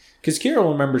funny. Because Kira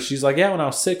will remember, she's like, yeah, when I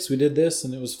was 6, we did this,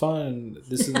 and it was fun, and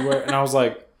this is where... And I was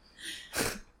like...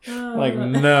 like,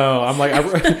 no. I'm like...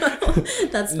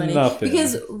 That's funny. Nothing.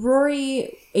 Because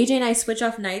Rory, AJ and I switch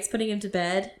off nights putting him to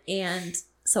bed, and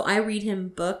so I read him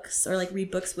books, or like read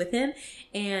books with him,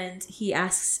 and he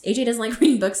asks... AJ doesn't like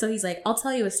reading books, so he's like, I'll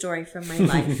tell you a story from my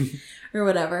life, or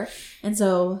whatever. And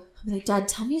so I'm like, Dad,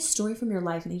 tell me a story from your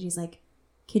life. And AJ's like,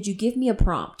 could you give me a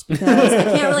prompt? Because I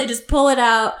can't really just pull it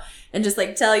out and just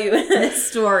like tell you a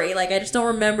story. Like I just don't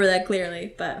remember that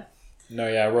clearly. But no,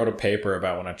 yeah, I wrote a paper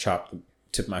about when I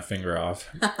tipped my finger off,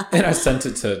 and I sent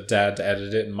it to Dad to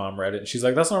edit it, and Mom read it, and she's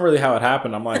like, "That's not really how it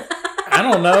happened." I'm like, "I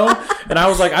don't know," and I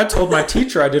was like, "I told my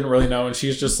teacher I didn't really know," and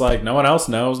she's just like, "No one else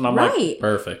knows," and I'm like,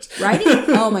 "Perfect." Writing?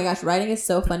 Oh my gosh, writing is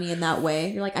so funny in that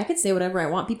way. You're like, I could say whatever I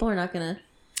want. People are not gonna.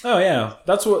 Oh yeah,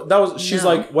 that was. She's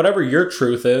like, whatever your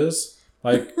truth is.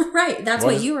 Like right, that's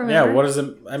what you remember. Yeah, what is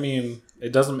it? I mean,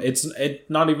 it doesn't. It's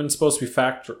not even supposed to be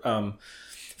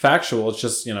factual. It's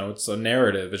just it's a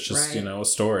narrative. It's just a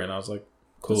story. And I was like,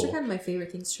 cool. Those are kind of my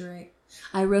favorite things to write.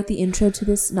 I wrote the intro to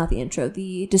this, not the intro,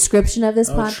 the description of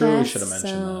this podcast. True, we should have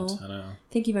mentioned that. I know.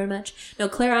 Thank you very much. No,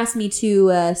 Claire asked me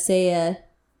to say a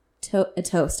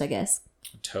toast, I guess.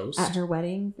 Toast at her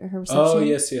wedding or her reception. Oh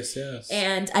yes.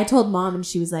 And I told Mom, and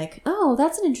she was like, "Oh,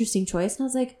 that's an interesting choice." And I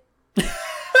was like.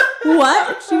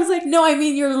 What? She was like, no, I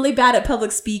mean, you're really bad at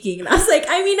public speaking. And I was like,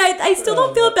 I mean, I still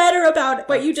don't feel better about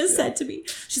what you just said to me.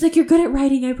 She's like, you're good at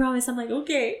writing, I promise. I'm like,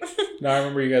 okay. No, I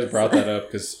remember you guys brought that up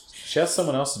because she asked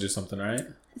someone else to do something, right?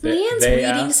 Leanne's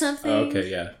reading something. Oh, okay,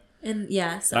 yeah. And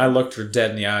yeah. So. And I looked her dead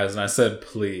in the eyes and I said,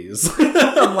 please.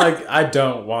 I'm like, I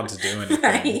don't want to do anything.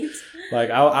 Right.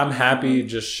 Like, I'm happy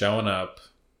just showing up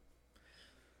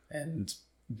and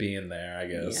being there, I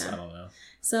guess. Yeah. I don't know.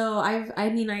 So I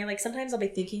mean, like sometimes I'll be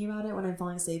thinking about it when I'm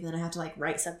falling asleep, and then I have to like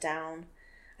write stuff down.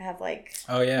 I have like.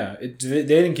 Oh yeah, they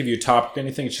didn't give you a topic or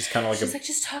anything. It's just kind of like. She's like,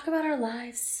 just talk about our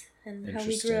lives and how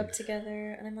we grew up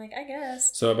together, and I'm like, I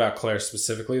guess. So about Claire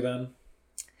specifically, then.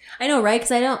 I know, right?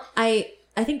 Because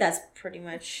I think that's pretty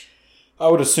much. I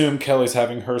would assume Kelly's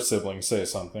having her siblings say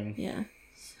something. Yeah,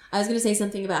 I was gonna say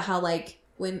something about how like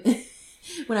when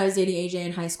I was dating AJ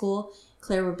in high school,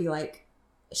 Claire would be like.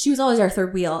 She was always our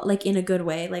third wheel, like in a good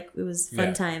way. Like it was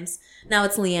fun times. Now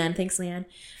it's Leanne. Thanks, Leanne.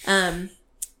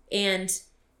 And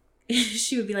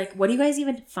she would be like, what do you guys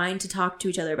even find to talk to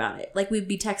each other about it? Like we'd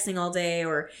be texting all day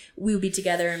or we would be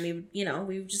together and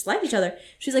we would just like each other.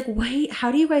 She's like, wait,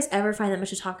 how do you guys ever find that much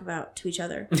to talk about to each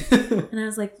other? And I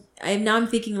was like, I'm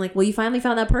thinking like, well, you finally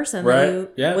found that person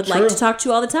that you would like to talk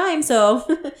to all the time. So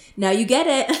now you get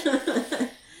it.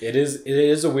 It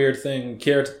is a weird thing.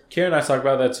 Kira and I talk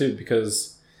about that too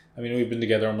because I mean, we've been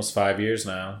together almost 5 years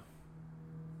now.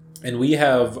 And we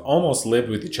have almost lived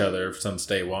with each other since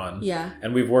day one. Yeah.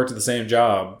 And we've worked at the same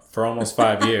job for almost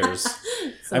 5 years.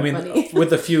 So I mean, funny.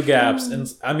 With a few gaps.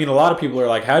 And I mean, a lot of people are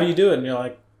like, how do you do it? And you're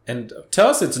like, and to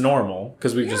us, it's normal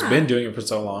because we've just been doing it for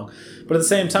so long. But at the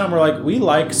same time, we're like, we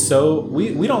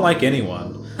don't like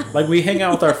anyone. Like, we hang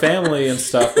out with our family and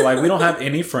stuff, but, like, we don't have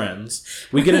any friends.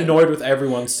 We get annoyed with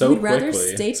everyone so quickly. We'd rather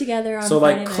stay together on So,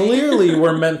 like, Friday clearly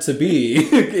we're meant to be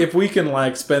if we can,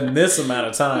 like, spend this amount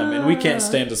of time. And we can't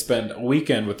stand to spend a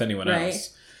weekend with anyone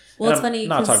else. Well, and it's funny. I'm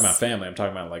not talking about family. I'm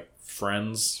talking about, like,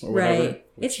 friends or whatever. Right.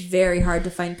 It's very hard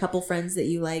to find couple friends that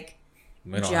you, like,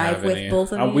 we don't jive have with any.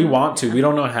 both of you. We want to. We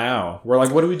don't know how. We're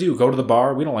like, what do we do? Go to the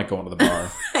bar? We don't like going to the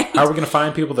bar. Right. How are we going to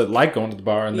find people that like going to the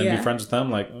bar and then be friends with them?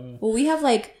 Like, Well, we have,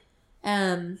 like...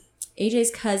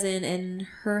 AJ's cousin and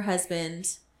her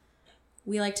husband,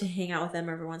 we like to hang out with them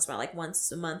every once in a while, like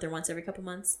once a month or once every couple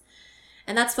months.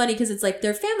 And that's funny because it's like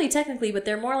they're family technically, but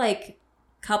they're more like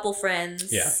couple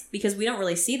friends because we don't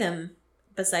really see them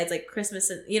besides like Christmas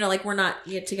and like we're not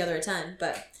yet together a ton.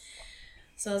 But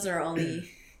so those are only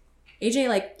AJ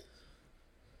like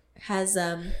has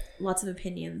lots of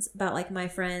opinions about like my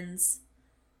friends.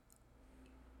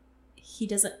 He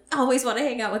doesn't always want to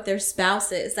hang out with their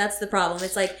spouses. That's the problem.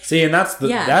 It's like and that's the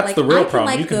like, the real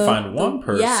problem. You can find one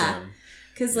person. Yeah,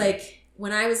 because like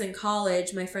when I was in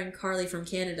college, my friend Carly from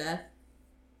Canada,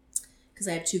 because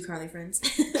I have 2 Carly friends.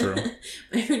 True.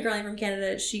 My friend Carly from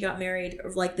Canada, she got married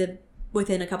like the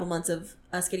within a couple months of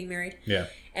us getting married. Yeah.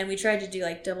 And we tried to do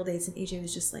like double dates, and AJ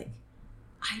was just like,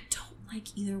 I don't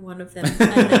like either one of them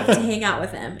enough to hang out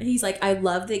with them. And he's like, I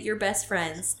love that you're best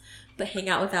friends, but hang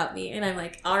out without me. And I'm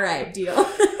like, all right, deal.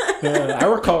 Yeah, I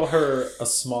recall her a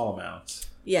small amount.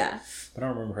 Yeah. I don't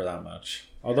remember her that much.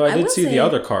 Although I did see the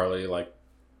other Carly like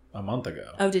a month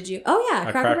ago. Oh, did you? Oh, yeah.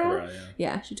 Cracker Barrel? Yeah.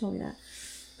 Yeah, she told me that.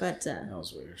 But that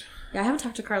was weird. Yeah, I haven't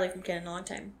talked to Carly from Ken in a long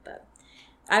time. But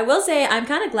I will say I'm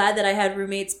kind of glad that I had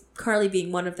roommates, Carly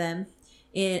being one of them,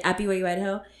 at BYU,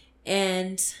 Idaho,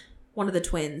 and one of the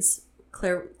twins.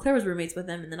 Claire was roommates with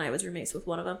them, and then I was roommates with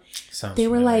one of them. They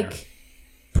were like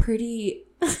pretty,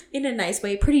 in a nice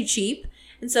way, pretty cheap.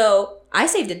 And so I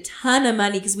saved a ton of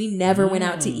money because we never went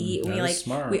out to eat.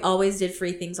 We always did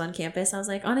free things on campus. I was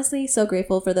like, honestly, so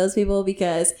grateful for those people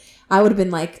because I would have been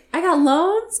like, I got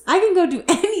loans. I can go do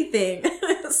anything.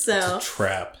 So it's a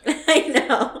trap. I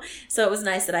know. So it was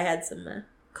nice that I had some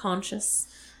conscious.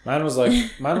 Mine was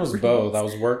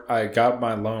both. I got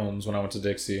my loans when I went to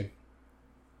Dixie.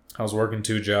 I was working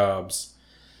 2 jobs,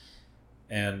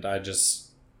 and I just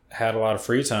had a lot of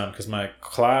free time because my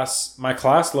class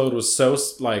load was so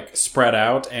like spread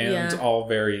out and all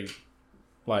very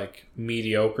like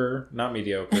not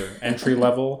mediocre, entry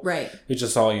level. Right. It's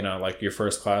just all, like your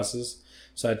first classes.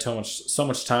 So I had so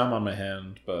much time on my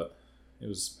hand, but it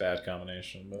was a bad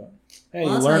combination. But hey,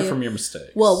 you learn from your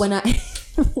mistakes. Well, when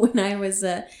I was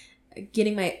I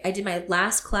did my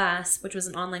last class, which was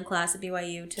an online class at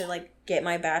BYU to like get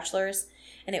my bachelor's,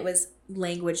 and it was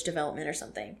language development or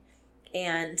something.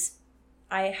 And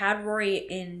I had Rory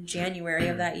in January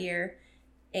of that year,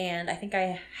 and I think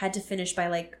I had to finish by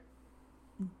like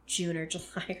June or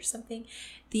July or something.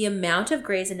 The amount of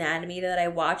Grey's Anatomy that I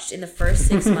watched in the first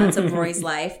 6 months of Rory's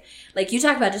life, like you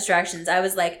talk about distractions, I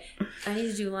was like, I need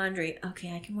to do laundry.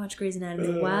 Okay, I can watch Grey's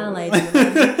Anatomy while I do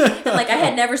laundry. And like I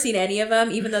had never seen any of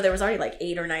them, even though there was already like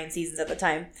 8 or 9 seasons at the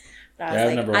time. But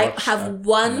I was I have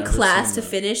one class to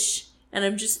finish, and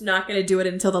I'm just not going to do it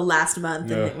until the last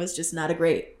month. And it was just not a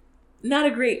great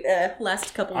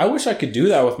last couple I wish I could do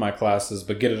that with my classes,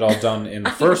 but get it all done in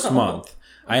the first month.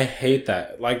 I hate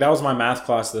that. Like, that was my math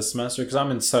class this semester because I'm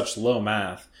in such low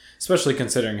math, especially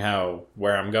considering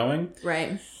where I'm going.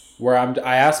 Right.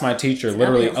 I asked my teacher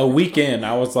literally a week in,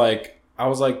 I was like,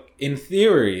 in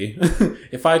theory,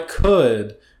 if I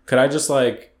could I just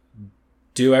like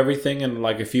do everything in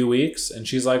like a few weeks? And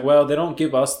she's like, well, they don't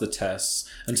give us the tests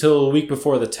until a week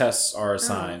before the tests are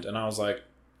assigned. And I was like,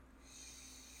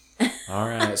 all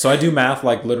right. So I do math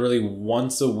like literally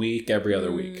once a week, every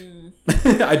other week.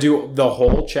 I do the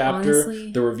whole chapter,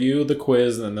 honestly, the review, the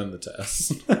quiz, and then the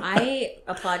test. I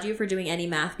applaud you for doing any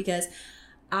math because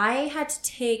I had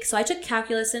to I took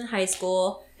calculus in high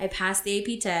school. I passed the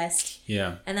AP test.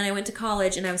 Yeah. And then I went to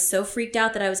college, and I was so freaked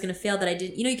out that I was going to fail that I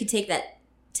didn't. You could take that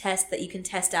test that you can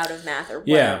test out of math or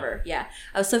whatever. Yeah.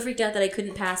 I was so freaked out that I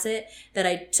couldn't pass it that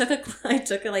I took I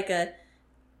think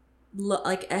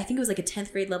it was like a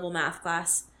 10th grade level math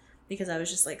class because I was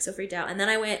just like so freaked out. And then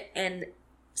I went and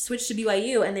switched to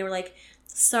BYU, and they were like,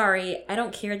 sorry, I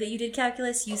don't care that you did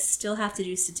calculus. You still have to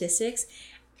do statistics.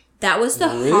 That was the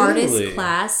hardest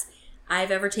class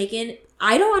I've ever taken.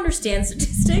 I don't understand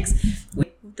statistics with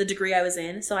the degree I was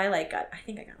in. So I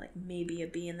think I got like maybe a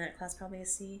B in that class, probably a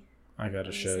C. I got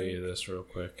to show you this real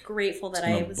quick. Grateful that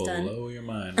I was done. Blow your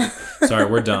mind. Sorry,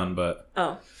 we're done, but.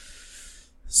 Oh.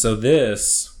 So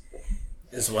this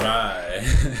is what I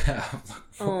have.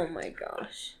 Oh my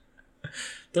gosh.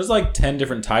 There's like 10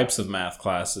 different types of math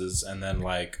classes and then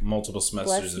like multiple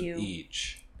semesters of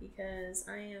each. Because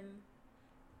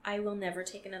I will never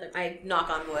take I knock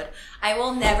on wood. I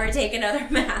will never take another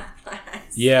math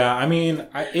class. Yeah, I mean,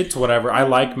 it's whatever. I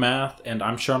like math, and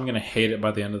I'm sure I'm going to hate it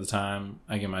by the end of the time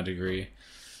I get my degree.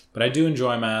 But I do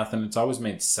enjoy math, and it's always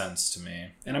made sense to me.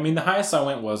 And I mean, the highest I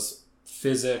went was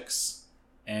physics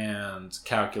and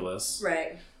calculus.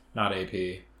 Right. Not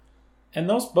AP. And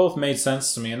those both made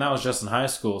sense to me, and that was just in high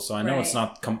school, so I know it's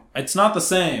not the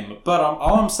same. But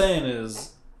all I'm saying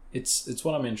is, it's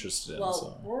what I'm interested in.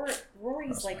 Well,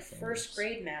 Rory's like first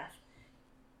grade math.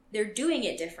 They're doing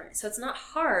it different, so it's not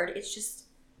hard. It's just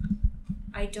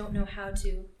I don't know how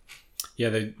to. Yeah,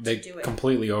 they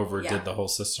completely overdid the whole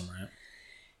system, right?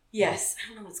 Yes, I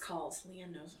don't know what it's called.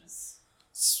 Leanne knows what it's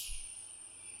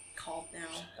called now.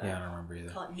 Yeah, I don't remember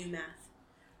either. Call it new math.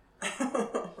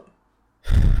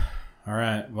 All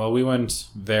right. Well, we went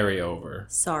very over.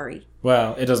 Sorry.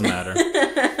 Well, it doesn't matter.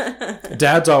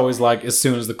 Dad's always like, as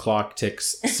soon as the clock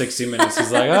ticks 60 minutes,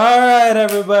 he's like, all right,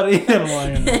 everybody.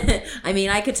 I mean,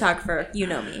 I could talk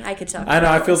me. I could talk. I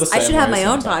know. I feel the same. I should have my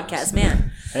own podcast,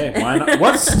 man. Hey, why not?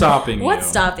 What's stopping you? What's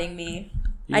stopping me?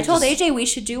 I told AJ we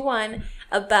should do one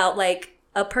about like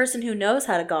a person who knows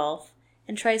how to golf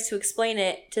and tries to explain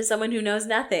it to someone who knows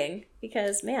nothing.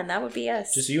 Because man, that would be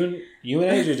us. Just you and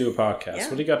AJ do a podcast. Yeah.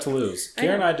 What do you got to lose?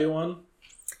 Kara and I do one.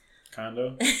 Kind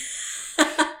of.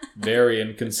 Very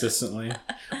inconsistently.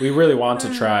 We really want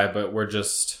to try, but we're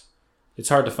just... It's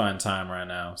hard to find time right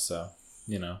now, so,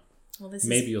 you know. Well,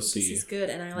 you'll see. This is good,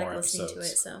 and I like listening to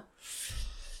it, so...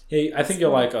 Hey, I think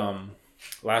you'll like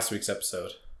last week's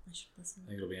episode. I should listen. I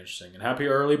think it'll be interesting. And happy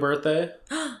early birthday.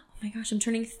 Oh my gosh, I'm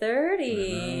turning 30.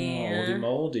 Oldie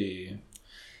moldy.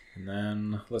 And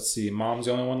then, let's see, Mom's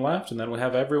the only one left, and then we'll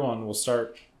have everyone. We'll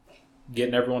start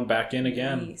getting everyone back in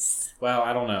again. Nice. Well,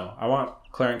 I don't know. I want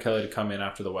Claire and Kelly to come in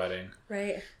after the wedding.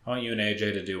 Right. I want you and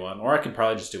AJ to do one. Or I can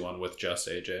probably just do one with just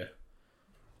AJ.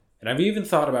 And I've even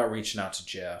thought about reaching out to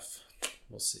Jeff.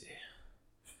 We'll see.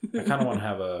 I kind of want to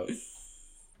have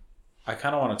I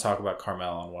kind of want to talk about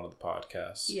Carmel on one of the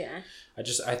podcasts. Yeah.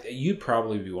 You'd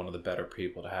probably be one of the better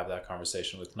people to have that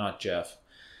conversation with, not Jeff.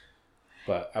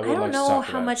 But I would like to talk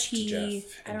about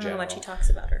Jeff. I don't know how much he talks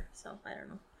about her, so I don't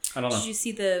know. I don't know. Did you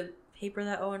see the paper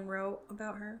that Owen wrote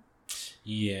about her?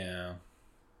 Yeah.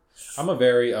 I'm a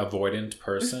very avoidant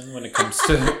person when it comes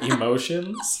to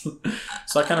emotions.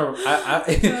 So I kind of,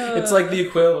 it's like the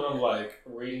equivalent of like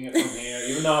reading it from here,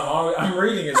 even though I'm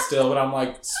reading it still, but I'm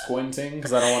like squinting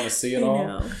because I don't want to see it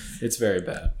all. It's very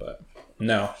bad, but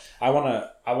no, I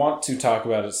want to talk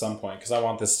about it at some point because I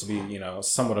want this to be, you know,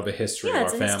 somewhat of a history of our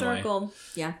family. Historical.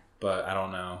 Yeah. But I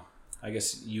don't know. I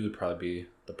guess you would probably be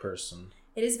the person.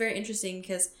 It is very interesting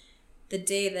because the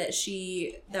day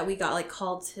that we got like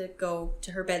called to go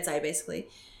to her bedside, basically,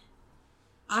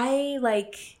 I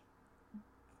like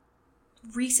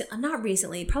not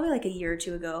recently, probably like a year or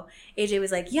two ago, AJ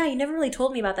was like, yeah, you never really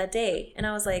told me about that day. And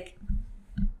I was like,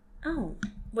 oh,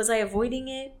 was I avoiding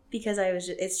it? Because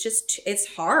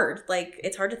it's hard. Like,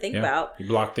 it's hard to think about. You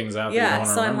block things out. Yeah. That you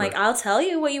don't So remember. I'm like, I'll tell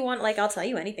you what you want. Like, I'll tell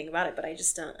you anything about it, but I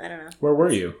just I don't know. Where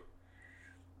were you?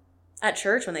 At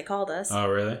church when they called us. Oh,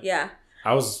 really? Yeah.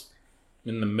 I was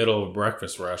in the middle of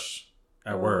breakfast rush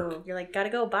at work. You're like,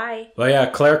 gotta go, bye. Well, yeah,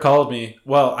 Claire called me.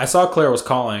 Well, I saw Claire was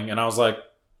calling, and I was like,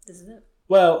 this is it.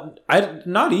 Well,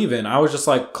 not even. I was just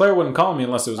like, Claire wouldn't call me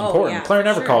unless it was important. Yeah, Claire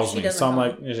never calls me. So I'm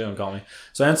like, she doesn't call me.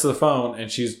 So I answer the phone,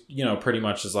 and she's, you know, pretty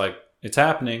much is like, it's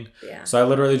happening. Yeah. So I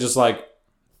literally just like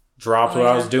dropped what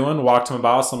I was doing, walked to my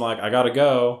boss. I'm like, I gotta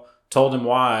go. Told him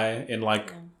why in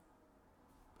like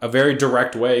a very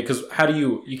direct way, because how do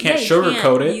you can't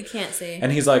sugarcoat it. You can't say.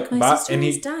 And he's like, bye. And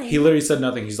he literally said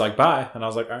nothing. He's like, bye. And I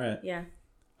was like, all right. Yeah.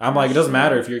 I'm like, it doesn't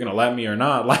matter if you're gonna let me or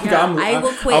not. Like, yeah, I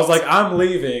will quit. I was like, I'm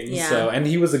leaving. Yeah. So, and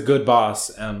he was a good boss,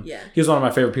 and he was one of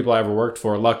my favorite people I ever worked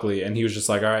for, luckily. And he was just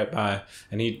like, all right, bye.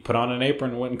 And he put on an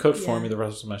apron and went and cooked for me the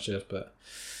rest of my shift. But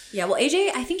yeah, well,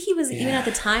 AJ, I think he was even at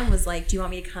the time was like, do you want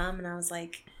me to come? And I was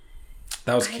like,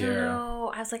 that was I don't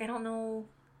know. I was like, I don't know.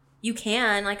 You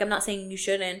can. Like, I'm not saying you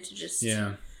shouldn't. Just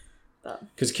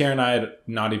because Karen and I had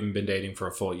not even been dating for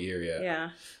a full year yet. Yeah.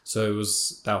 So it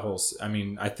was that whole. I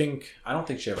mean, I don't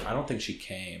think she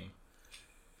came.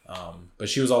 But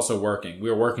she was also working.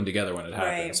 We were working together when it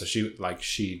happened, right. So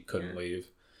she couldn't leave.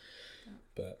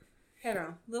 But I don't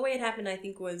know. The way it happened, I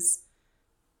think, was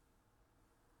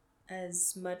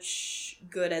as much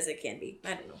good as it can be.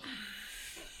 I don't know.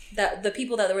 That the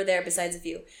people that were there besides of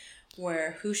you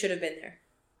were who should have been there.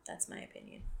 That's my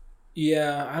opinion.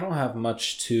 Yeah, I don't have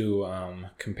much to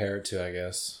compare it to, I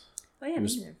guess. Oh, yeah, it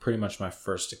was pretty much my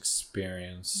first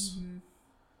experience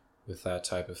with that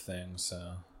type of thing,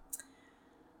 so.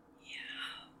 Yeah,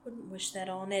 wouldn't wish that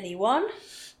on anyone.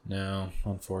 No,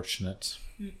 unfortunate.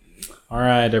 All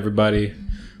right, everybody.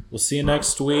 We'll see you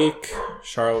next week.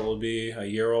 Charlotte will be a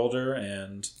year older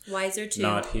and wiser too.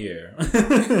 Not here.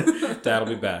 Dad'll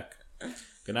be back.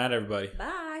 Good night, everybody.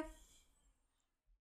 Bye.